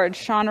the Lord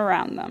shone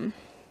around them.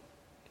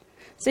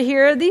 So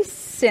here are these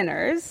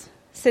sinners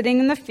sitting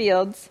in the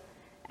fields,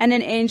 and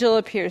an angel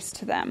appears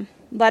to them,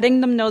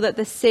 letting them know that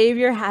the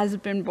Savior has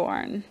been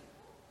born.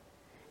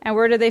 And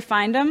where do they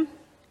find him?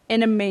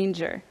 In a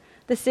manger.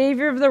 The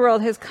Savior of the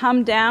world has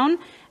come down,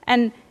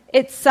 and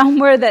it's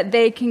somewhere that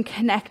they can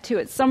connect to.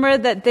 It's somewhere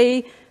that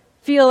they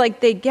feel like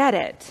they get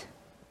it.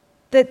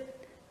 That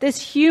this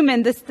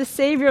human, the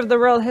Savior of the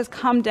world has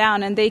come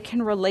down, and they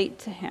can relate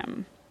to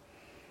him.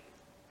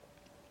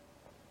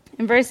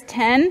 In verse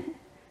 10, it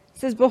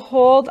says,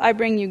 Behold, I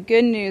bring you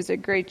good news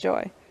of great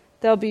joy.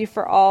 They'll be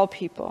for all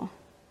people.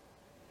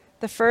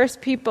 The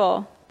first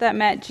people that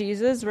met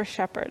Jesus were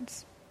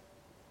shepherds.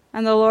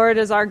 And the Lord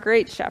is our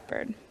great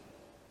shepherd.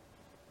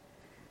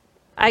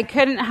 I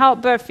couldn't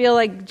help but feel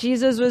like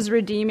Jesus was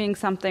redeeming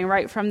something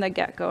right from the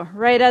get-go,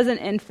 right as an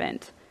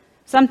infant.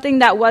 Something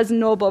that was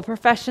noble, a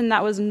profession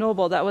that was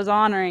noble, that was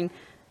honoring.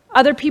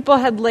 Other people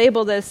had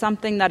labeled it as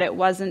something that it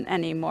wasn't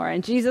anymore.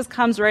 And Jesus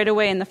comes right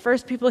away, and the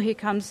first people he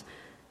comes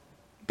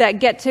that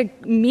get to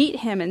meet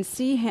him and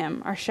see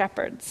him are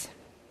shepherds.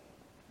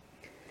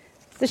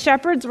 The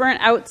shepherds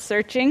weren't out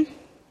searching.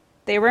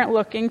 They weren't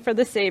looking for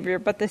the Savior,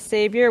 but the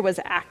Savior was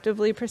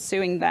actively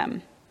pursuing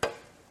them.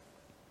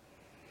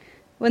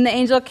 When the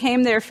angel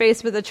came, they were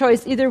faced with a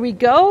choice. Either we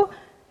go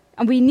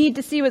and we need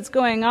to see what's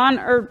going on,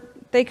 or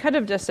they could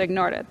have just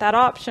ignored it. That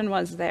option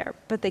was there,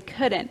 but they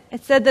couldn't.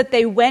 It said that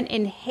they went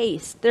in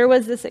haste. There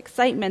was this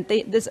excitement,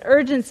 this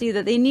urgency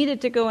that they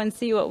needed to go and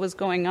see what was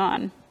going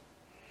on.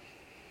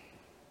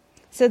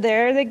 So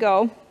there they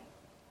go,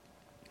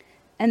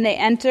 and they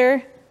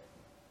enter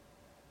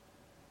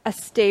a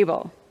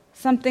stable,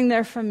 something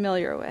they're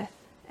familiar with.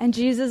 And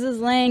Jesus is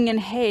laying in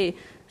hay,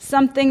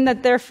 something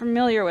that they're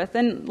familiar with,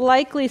 and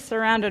likely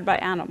surrounded by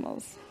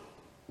animals.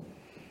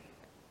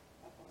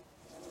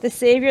 The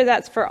Savior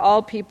that's for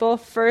all people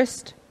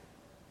first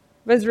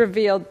was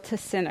revealed to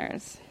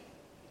sinners.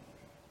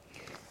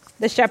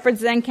 The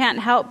shepherds then can't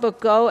help but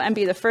go and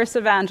be the first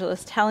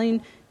evangelists,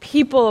 telling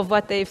people of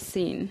what they've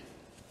seen.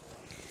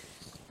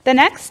 The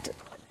next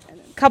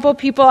couple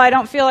people I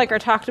don't feel like are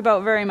talked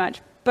about very much,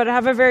 but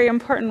have a very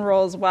important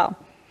role as well.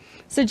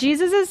 So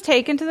Jesus is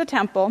taken to the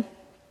temple,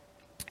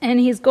 And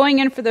he's going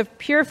in for the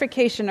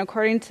purification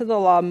according to the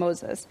law of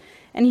Moses.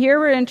 And here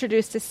we're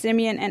introduced to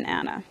Simeon and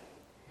Anna.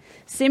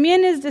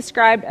 Simeon is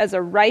described as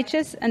a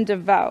righteous and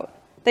devout,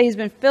 that he's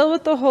been filled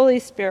with the Holy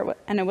Spirit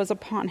and it was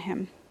upon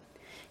him.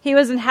 He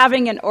wasn't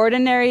having an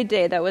ordinary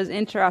day that was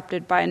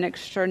interrupted by an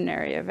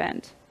extraordinary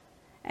event.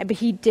 But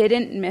he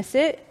didn't miss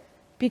it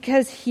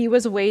because he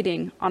was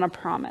waiting on a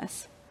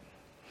promise.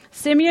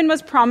 Simeon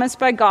was promised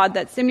by God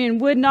that Simeon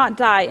would not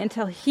die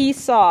until he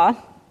saw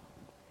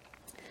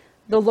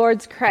the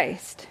Lord's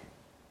Christ.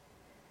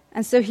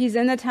 And so he's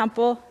in the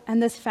temple,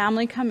 and this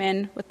family come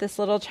in with this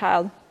little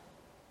child.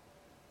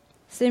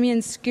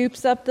 Simeon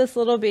scoops up this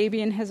little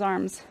baby in his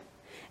arms,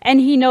 and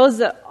he knows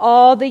that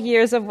all the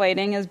years of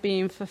waiting is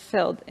being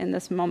fulfilled in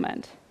this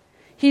moment.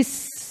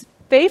 He's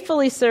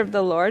faithfully served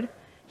the Lord.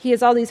 He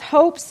has all these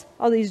hopes,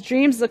 all these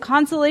dreams, the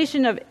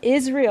consolation of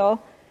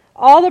Israel.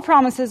 All the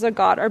promises of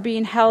God are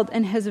being held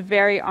in his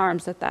very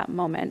arms at that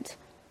moment.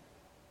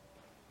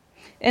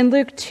 In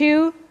Luke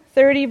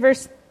 2:30,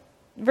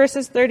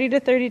 verses 30 to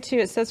 32,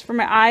 it says, "For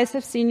my eyes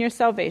have seen your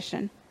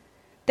salvation,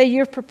 that you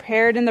have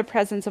prepared in the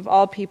presence of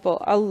all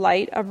people a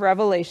light of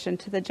revelation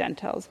to the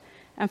Gentiles,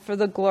 and for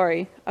the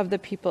glory of the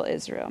people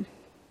Israel."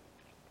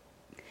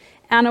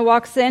 Anna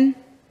walks in.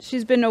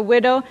 She's been a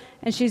widow,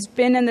 and she's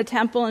been in the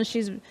temple, and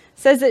she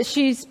says that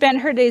she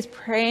spent her days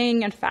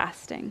praying and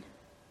fasting.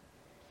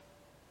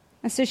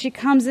 And so she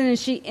comes in, and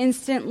she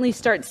instantly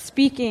starts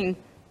speaking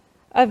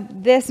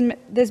of this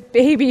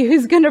baby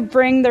who's going to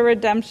bring the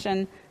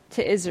redemption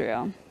to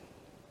Israel.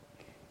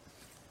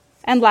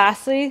 And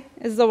lastly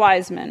is the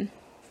wise men.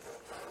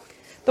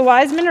 The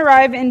wise men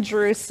arrive in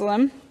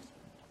Jerusalem,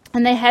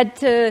 and they head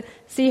to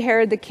see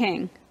Herod the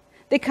king.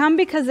 They come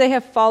because they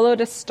have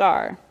followed a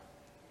star.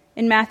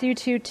 In Matthew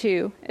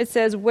 2:2, it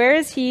says, "Where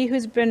is he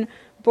who's been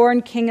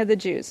born King of the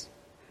Jews?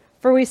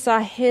 For we saw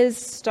his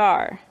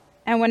star,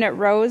 and when it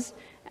rose,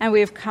 and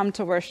we have come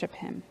to worship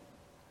him."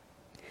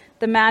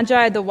 The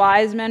Magi, the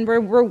wise men,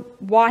 were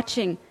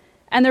watching,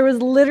 and there was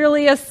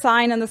literally a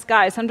sign in the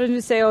sky. Sometimes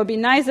you say, oh, it would be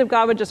nice if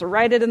God would just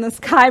write it in the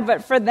sky,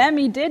 but for them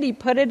he did. He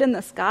put it in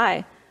the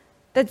sky.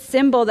 That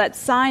symbol, that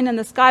sign in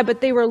the sky,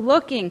 but they were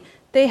looking.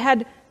 They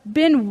had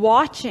been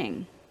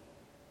watching.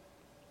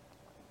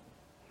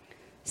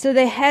 So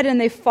they head and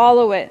they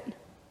follow it.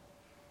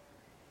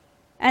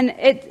 And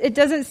it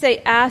doesn't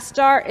say a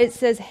star, it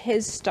says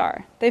his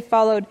star. They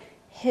followed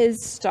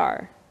his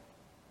star.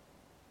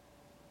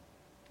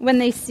 When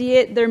they see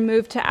it, they're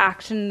moved to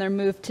action, they're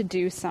moved to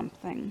do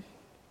something.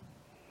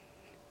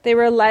 They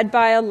were led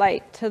by a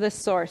light to the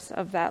source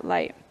of that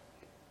light.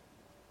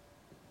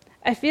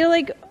 I feel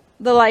like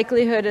the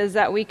likelihood is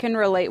that we can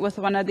relate with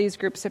one of these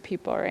groups of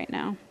people right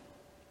now.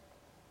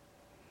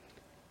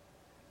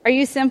 Are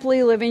you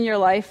simply living your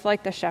life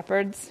like the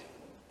shepherds?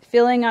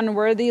 Feeling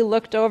unworthy,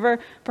 looked over?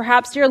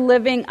 Perhaps you're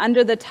living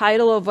under the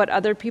title of what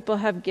other people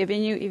have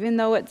given you, even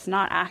though it's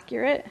not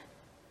accurate.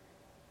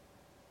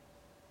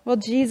 Well,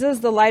 Jesus,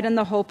 the light and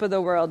the hope of the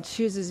world,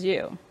 chooses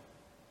you.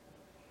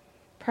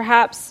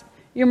 Perhaps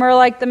you're more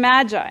like the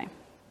Magi,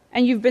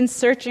 and you've been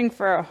searching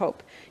for a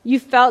hope. You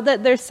felt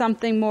that there's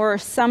something more or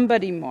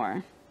somebody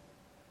more.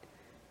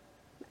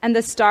 And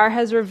the star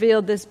has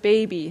revealed this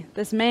baby,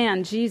 this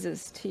man,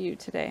 Jesus, to you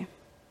today.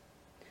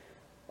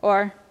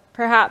 Or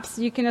perhaps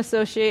you can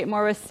associate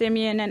more with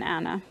Simeon and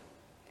Anna.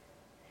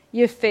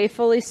 You have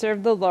faithfully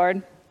served the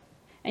Lord,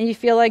 and you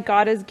feel like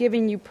God is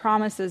giving you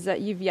promises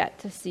that you've yet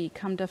to see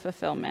come to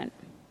fulfillment.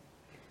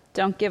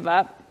 Don't give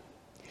up.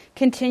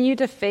 Continue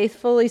to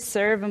faithfully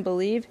serve and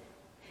believe.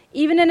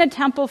 Even in a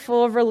temple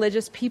full of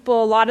religious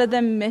people, a lot of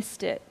them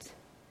missed it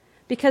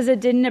because it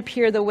didn't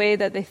appear the way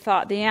that they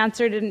thought. The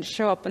answer didn't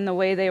show up in the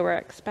way they were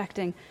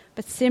expecting.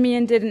 But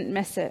Simeon didn't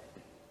miss it.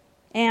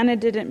 Anna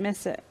didn't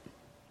miss it.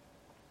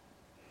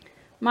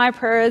 My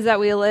prayer is that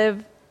we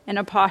live in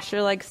a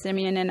posture like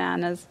Simeon and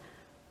Anna's,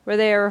 where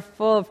they are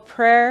full of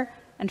prayer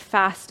and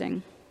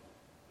fasting.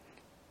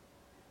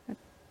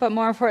 But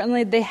more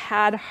importantly, they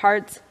had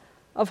hearts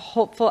of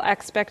hopeful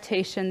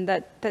expectation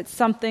that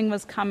something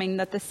was coming,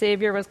 that the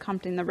Savior was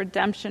coming, the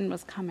redemption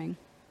was coming.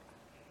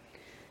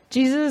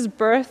 Jesus'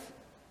 birth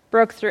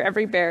broke through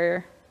every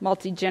barrier,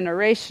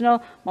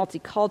 multi-generational,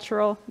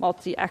 multicultural,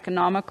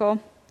 multi-economical.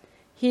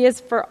 He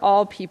is for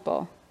all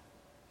people,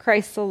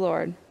 Christ the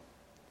Lord.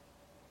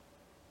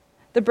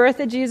 The birth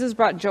of Jesus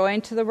brought joy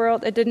into the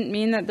world. It didn't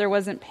mean that there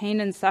wasn't pain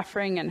and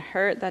suffering and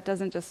hurt. That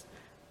doesn't just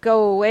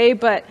go away,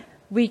 but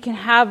we can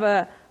have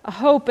a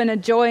hope and a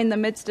joy in the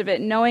midst of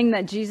it, knowing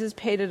that Jesus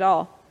paid it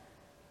all,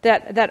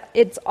 that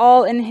it's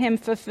all in him,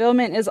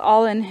 fulfillment is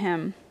all in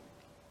him.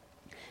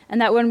 And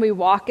that when we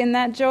walk in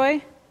that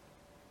joy,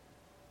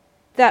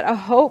 that a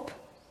hope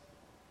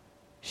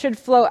should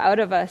flow out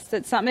of us,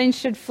 that something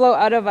should flow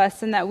out of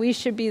us, and that we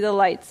should be the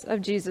lights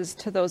of Jesus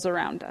to those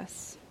around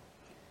us.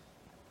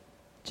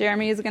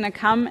 Jeremy is going to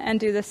come and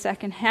do the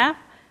second half.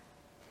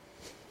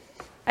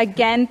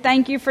 Again,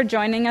 thank you for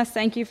joining us.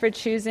 Thank you for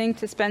choosing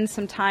to spend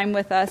some time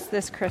with us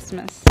this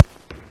Christmas.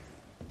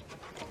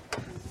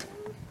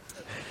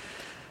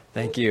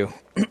 Thank you.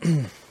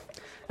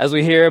 as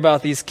we hear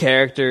about these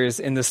characters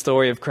in the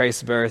story of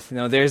Christ's birth,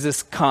 there's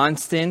this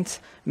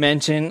constant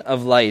mention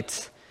of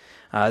light.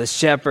 The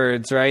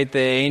shepherds, right? The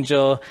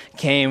angel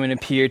came and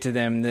appeared to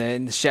them.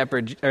 The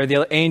shepherd, or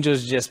the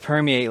angels just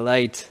permeate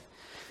light.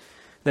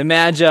 The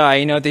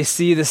Magi, they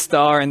see the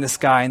star in the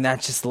sky, and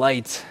that's just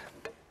light.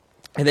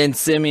 And then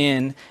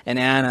Simeon and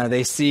Anna,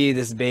 they see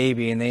this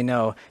baby, and they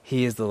know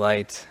he is the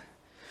light.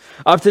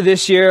 Up to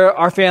this year,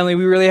 our family,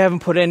 we really haven't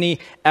put any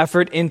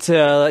effort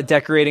into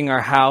decorating our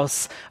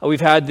house.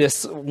 We've had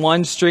this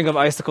one string of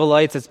icicle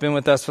lights that's been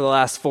with us for the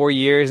last 4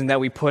 years and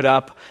that we put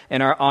up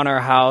on our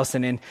house.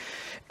 And in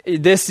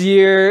this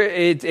year,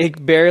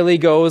 it barely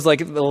goes like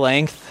the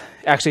length.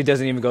 Actually, it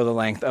doesn't even go the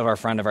length of our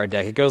front of our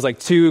deck. It goes like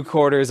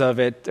 2/4 of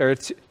it, or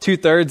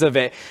 2/3 of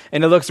it.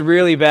 And it looks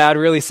really bad,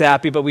 really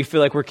sappy, but we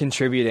feel like we're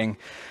contributing.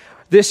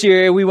 This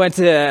year, we went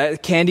to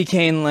Candy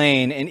Cane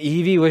Lane, and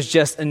Evie was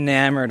just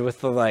enamored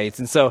with the lights.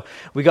 And so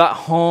we got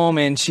home,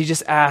 and she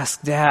just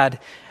asked, Dad,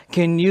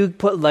 can you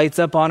put lights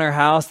up on our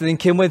house? And then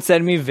Kim would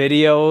send me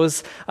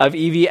videos of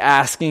Evie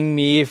asking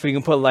me if we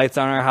can put lights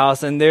on our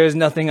house, and there's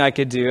nothing I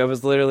could do. I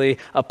was literally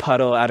a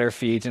puddle at her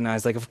feet, and I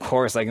was like, of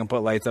course I can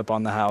put lights up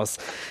on the house.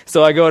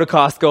 So I go to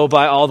Costco,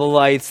 buy all the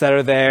lights that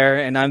are there,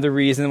 and I'm the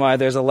reason why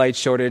there's a light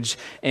shortage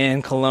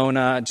in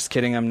Kelowna. Just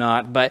kidding, I'm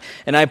not.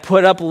 And I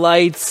put up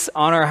lights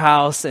on our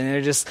house, and they're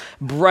just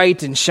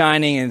bright and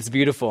shining, and it's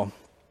beautiful.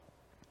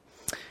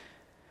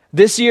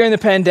 This year in the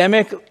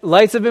pandemic,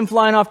 lights have been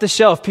flying off the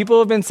shelf. People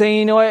have been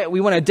saying, we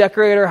want to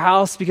decorate our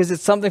house because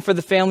it's something for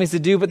the families to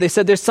do. But they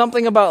said there's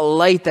something about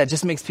light that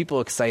just makes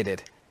people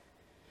excited.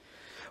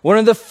 One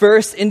of the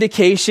first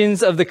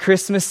indications of the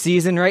Christmas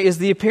season, right, is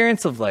the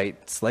appearance of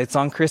lights. Lights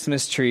on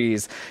Christmas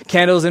trees,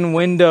 candles in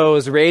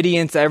windows,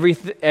 radiance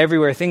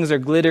everywhere. Things are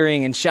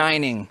glittering and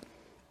shining.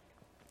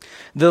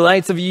 The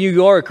lights of New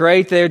York,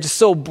 right? They're just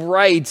so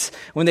bright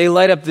when they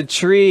light up the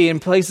tree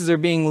and places are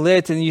being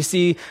lit, and you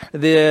see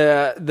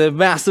the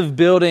massive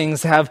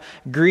buildings have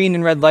green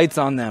and red lights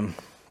on them.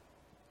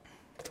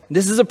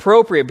 This is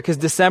appropriate because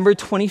December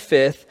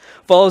 25th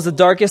follows the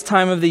darkest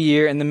time of the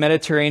year in the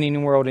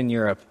Mediterranean world in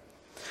Europe,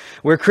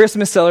 where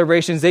Christmas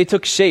celebrations, they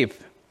took shape.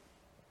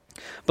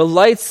 But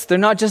lights, they're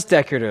not just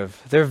decorative.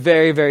 They're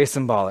very, very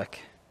symbolic.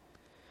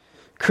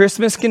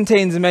 Christmas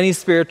contains many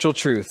spiritual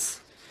truths.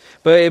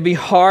 But it'd be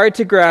hard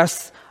to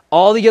grasp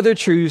all the other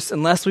truths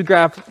unless we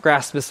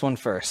grasp this one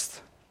first.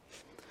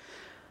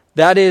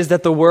 That is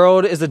that the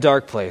world is a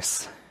dark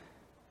place.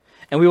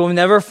 And we will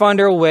never find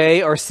our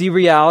way or see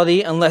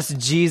reality unless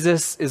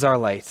Jesus is our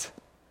light.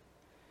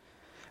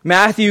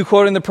 Matthew,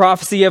 quoting the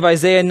prophecy of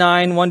Isaiah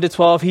 9,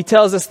 1-12, he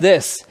tells us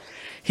this.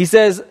 He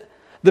says,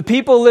 the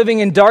people living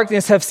in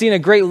darkness have seen a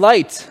great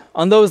light.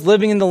 On those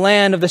living in the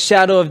land of the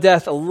shadow of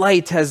death, a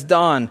light has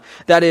dawned.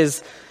 That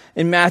is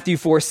in Matthew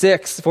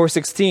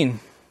 4:16.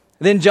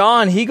 Then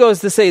John, he goes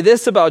to say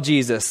this about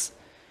Jesus.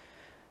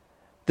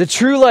 The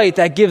true light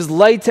that gives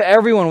light to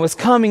everyone was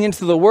coming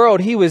into the world.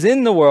 He was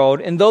in the world,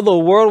 and though the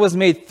world was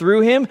made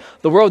through him,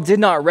 the world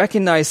did not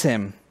recognize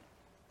him.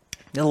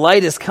 The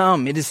light has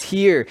come. It is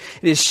here.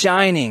 It is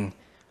shining,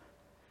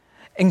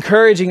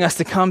 encouraging us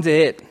to come to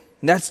it.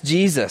 And that's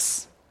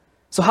Jesus.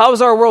 So how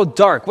is our world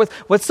dark?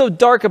 What's so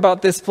dark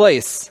about this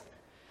place?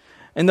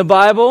 In the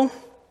Bible,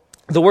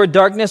 the word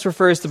darkness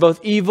refers to both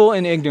evil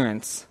and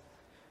ignorance.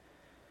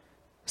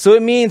 So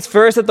it means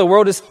first that the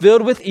world is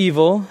filled with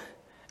evil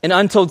and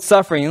untold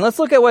suffering. And let's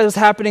look at what was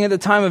happening at the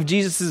time of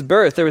Jesus'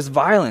 birth. There was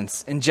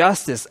violence,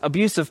 injustice,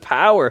 abuse of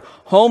power,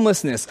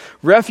 homelessness,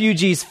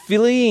 refugees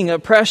fleeing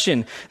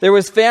oppression. There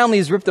was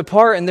families ripped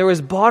apart, and there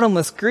was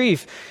bottomless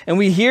grief. And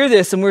we hear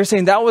this and we're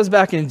saying that was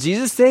back in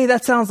Jesus' day.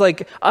 That sounds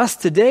like us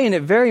today, and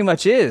it very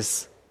much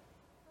is.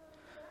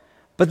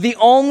 But the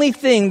only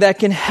thing that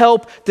can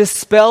help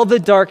dispel the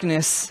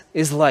darkness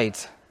is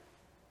light.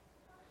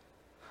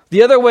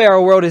 The other way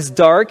our world is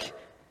dark,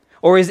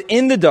 or is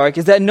in the dark,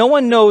 is that no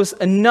one knows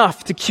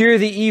enough to cure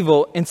the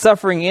evil and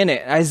suffering in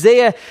it.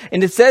 Isaiah,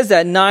 and it says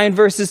that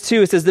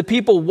 9:2, it says, the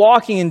people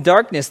walking in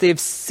darkness, they have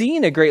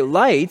seen a great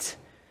light.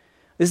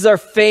 This is our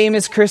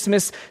famous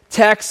Christmas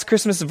text,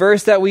 Christmas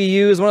verse that we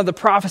use, one of the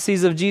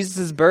prophecies of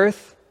Jesus'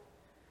 birth.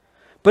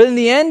 But in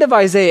the end of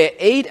Isaiah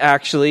 8,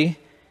 actually,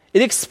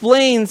 it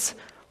explains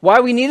why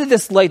we needed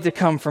this light to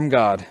come from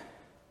God.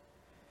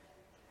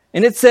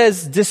 And it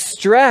says,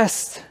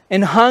 distressed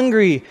and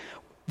hungry,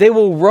 they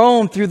will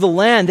roam through the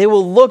land. They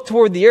will look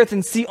toward the earth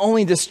and see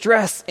only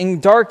distress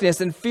and darkness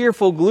and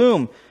fearful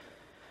gloom.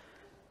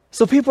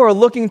 So people are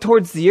looking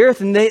towards the earth,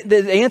 and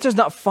the answer is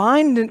not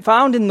found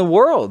in the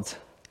world.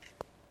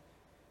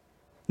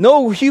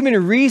 No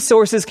human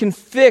resources can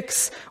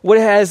fix what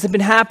has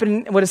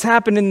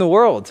happened in the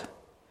world.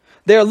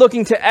 They're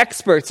looking to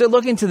experts. They're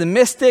looking to the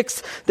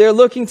mystics. They're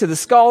looking to the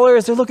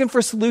scholars. They're looking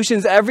for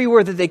solutions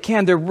everywhere that they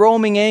can. They're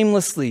roaming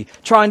aimlessly,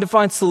 trying to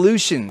find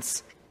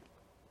solutions.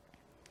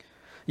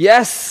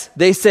 Yes,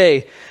 they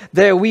say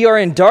that we are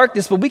in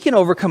darkness, but we can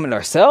overcome it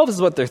ourselves,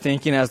 is what they're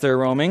thinking as they're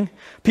roaming.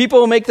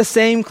 People make the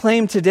same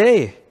claim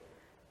today.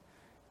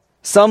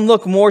 Some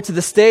look more to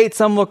the state,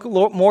 some look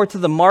more to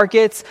the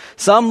markets,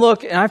 some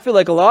look, and I feel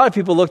like a lot of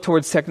people look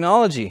towards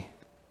technology.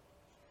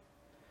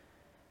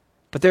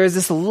 But there is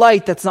this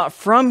light that's not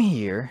from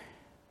here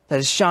that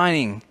is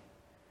shining,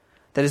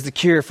 that is the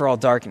cure for all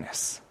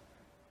darkness.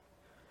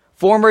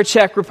 Former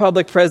Czech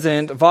Republic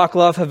President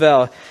Václav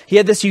Havel, he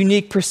had this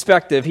unique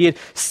perspective. He had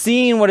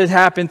seen what had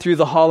happened through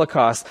the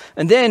Holocaust.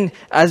 And then,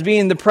 as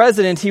being the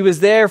president, he was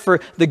there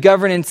for the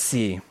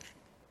governance-y.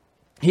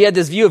 He had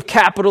this view of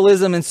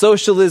capitalism and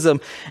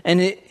socialism.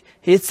 And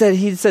he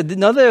said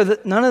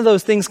none of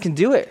those things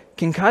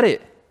can cut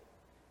it.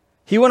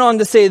 He went on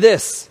to say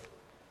this: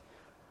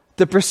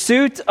 the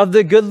pursuit of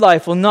the good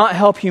life will not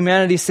help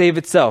humanity save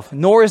itself,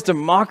 nor is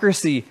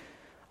democracy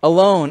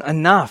alone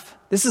enough.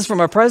 This is from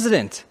our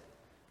president.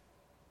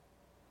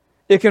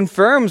 It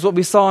confirms what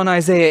we saw in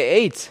Isaiah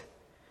 8,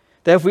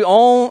 that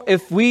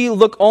if we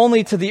look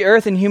only to the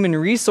earth and human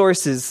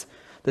resources,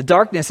 the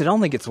darkness, it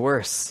only gets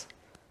worse.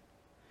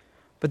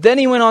 But then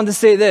he went on to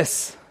say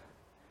this: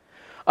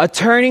 a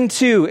turning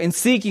to and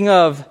seeking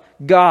of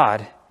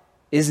God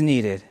is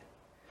needed.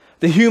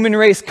 The human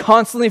race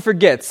constantly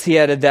forgets, he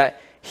added,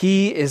 that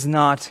he is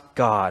not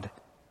God.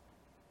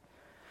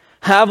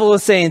 Havel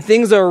is saying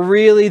things are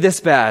really this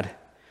bad,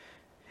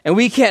 and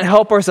we can't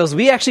help ourselves.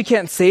 We actually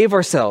can't save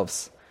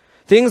ourselves.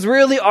 Things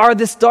really are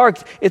this dark.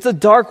 It's a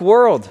dark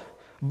world.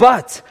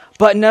 But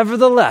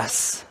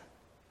nevertheless,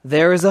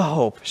 there is a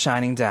hope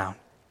shining down.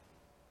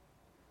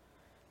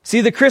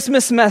 See, the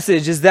Christmas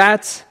message is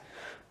that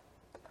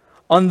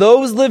on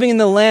those living in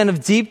the land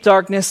of deep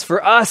darkness,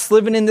 for us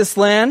living in this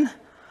land,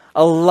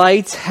 a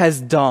light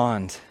has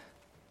dawned.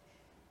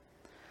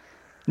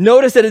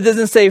 Notice that it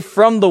doesn't say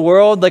from the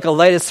world, like a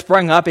light has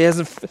sprung up. It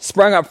hasn't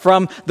sprung up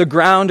from the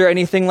ground or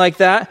anything like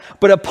that.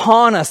 But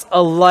upon us,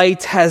 a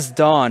light has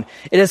dawned.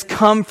 It has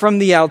come from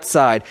the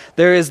outside.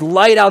 There is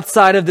light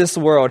outside of this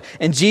world.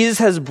 And Jesus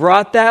has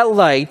brought that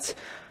light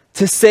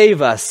to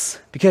save us,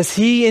 because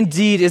he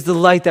indeed is the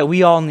light that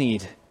we all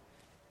need.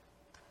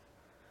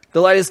 The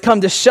light has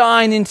come to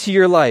shine into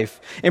your life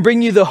and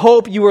bring you the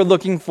hope you were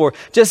looking for,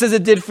 just as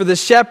it did for the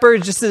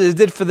shepherds, just as it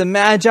did for the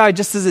Magi,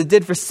 just as it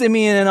did for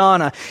Simeon and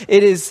Anna.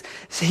 It is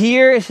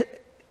here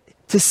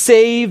to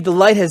save. The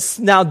light has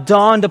now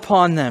dawned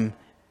upon them,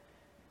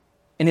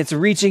 and it's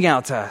reaching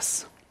out to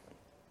us.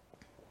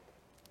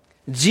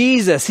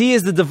 Jesus, he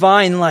is the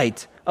divine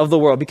light of the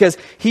world, because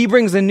he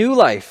brings a new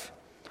life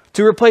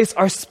to replace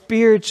our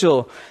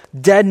spiritual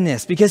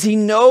deadness, because he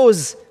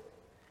knows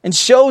and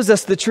shows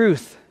us the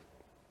truth.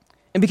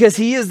 And because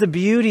he is the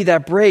beauty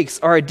that breaks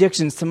our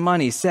addictions to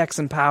money, sex,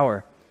 and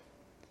power.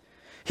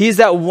 He is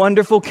that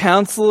wonderful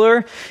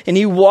counselor, and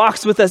he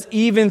walks with us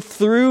even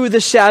through the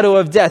shadow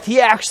of death.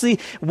 He actually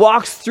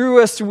walks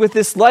through us with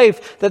this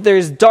life that there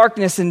is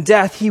darkness and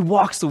death. He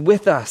walks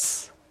with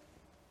us.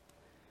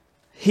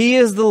 He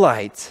is the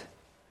light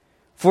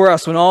for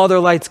us when all other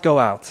lights go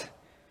out.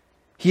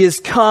 He has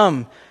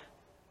come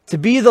to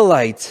be the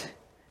light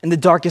in the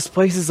darkest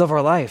places of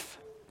our life.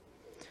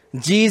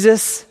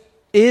 Jesus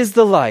is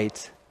the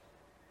light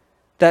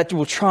that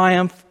will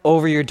triumph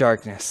over your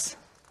darkness.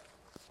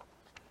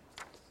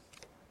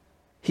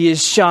 He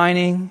is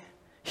shining.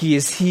 He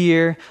is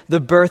here.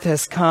 The birth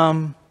has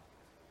come.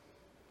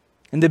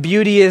 And the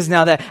beauty is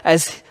now that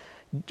as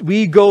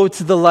we go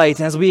to the light,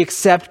 and as we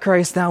accept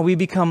Christ, now we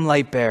become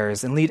light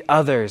bearers and lead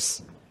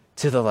others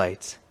to the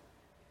light.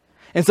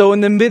 And so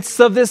in the midst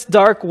of this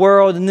dark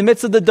world, in the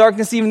midst of the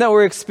darkness even that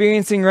we're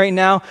experiencing right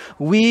now,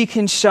 we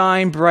can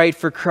shine bright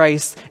for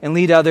Christ and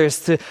lead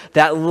others to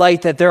that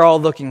light that they're all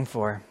looking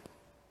for.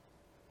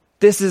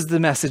 This is the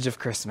message of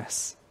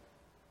Christmas.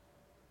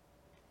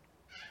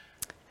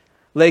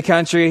 Lake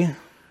Country,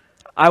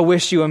 I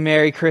wish you a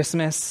Merry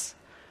Christmas.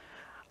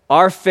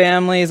 Our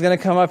family is going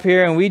to come up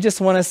here, and we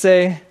just want to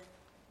say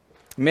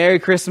Merry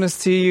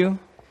Christmas to you.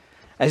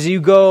 As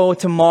you go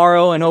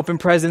tomorrow and open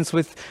presents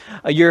with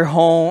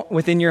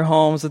within your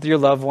homes with your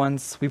loved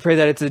ones, we pray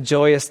that it's a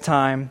joyous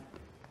time.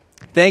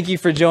 Thank you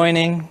for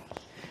joining.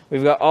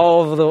 We've got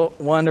all of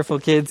the wonderful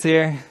kids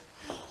here.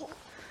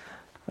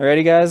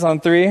 Ready, guys?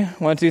 On 3.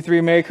 1, 2, 3.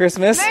 Merry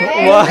Christmas.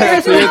 Merry 1,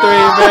 Christmas. 2, 3.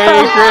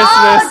 Merry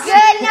Christmas.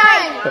 Good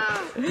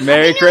night.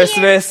 Merry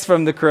Christmas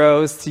from the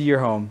Crows to your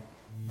home.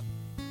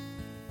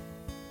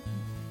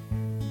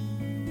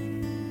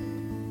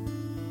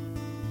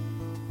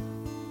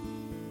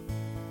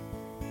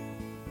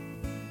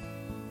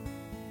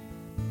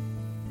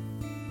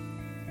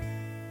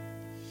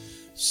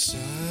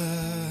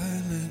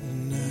 Silent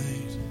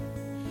night,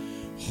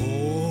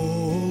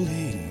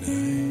 holy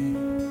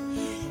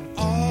night,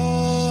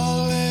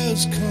 all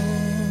is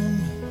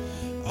calm,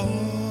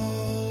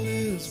 all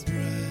is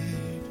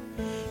bright,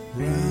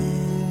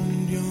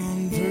 round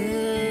yon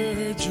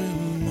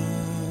virgin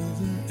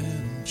mother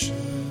and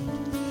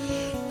child,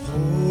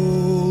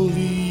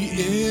 holy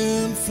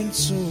infant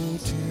so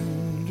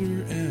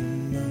tender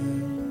and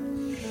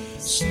mild,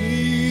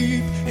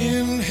 sleep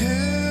in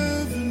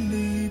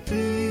heavenly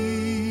peace.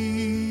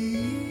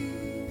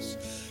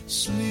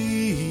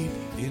 Sleep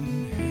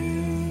in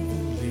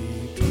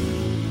heavenly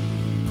peace.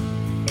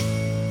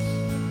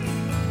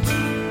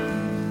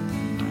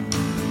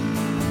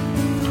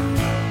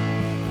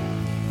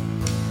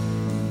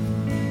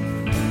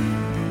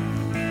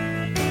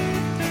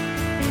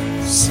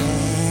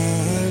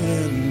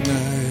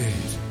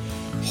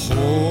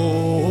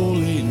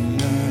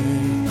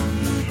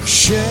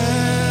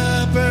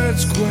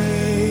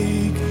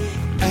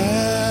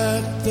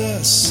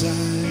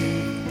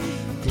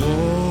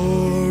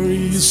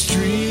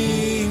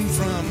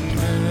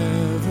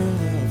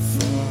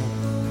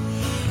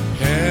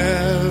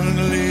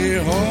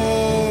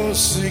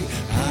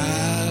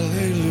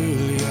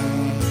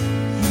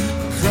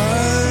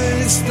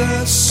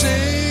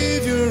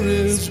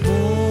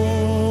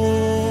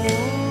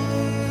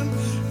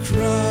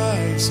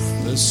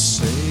 place the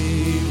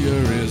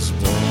Savior is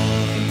born.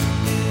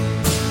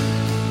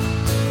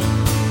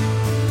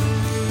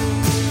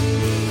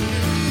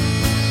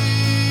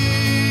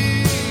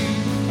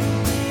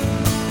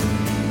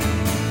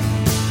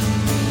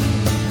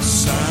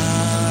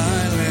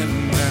 Silent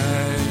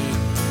night,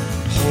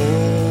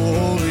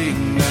 holy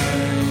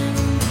night,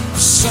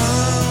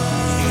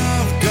 Son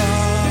of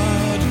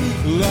God,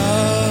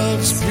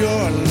 love's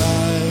pure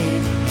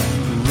light,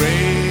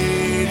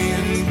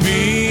 radiant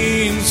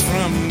beams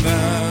from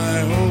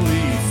thy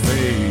holy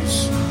face,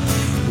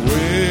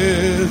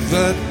 with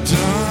the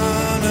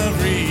dawn of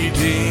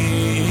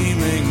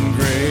redeeming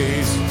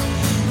grace.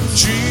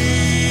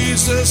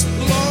 Jesus,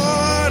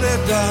 Lord,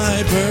 at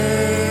thy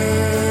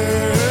birth,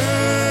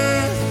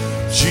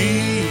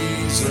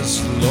 Jesus,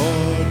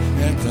 Lord,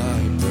 at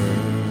thy birth.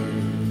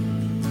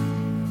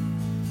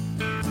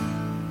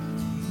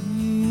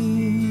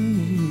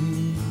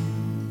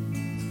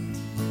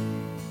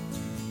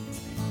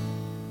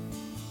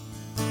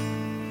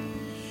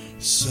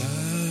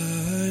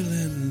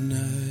 Silent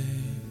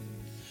night,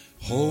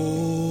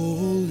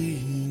 holy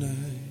night,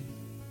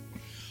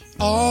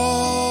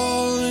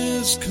 all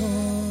is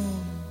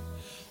calm,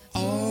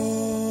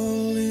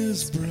 all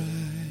is bright,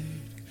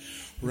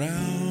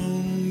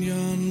 round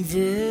yon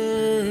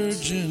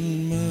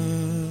virgin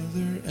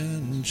mother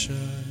and child,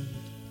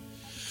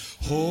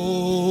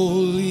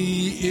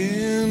 holy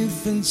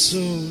infant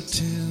so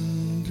tender,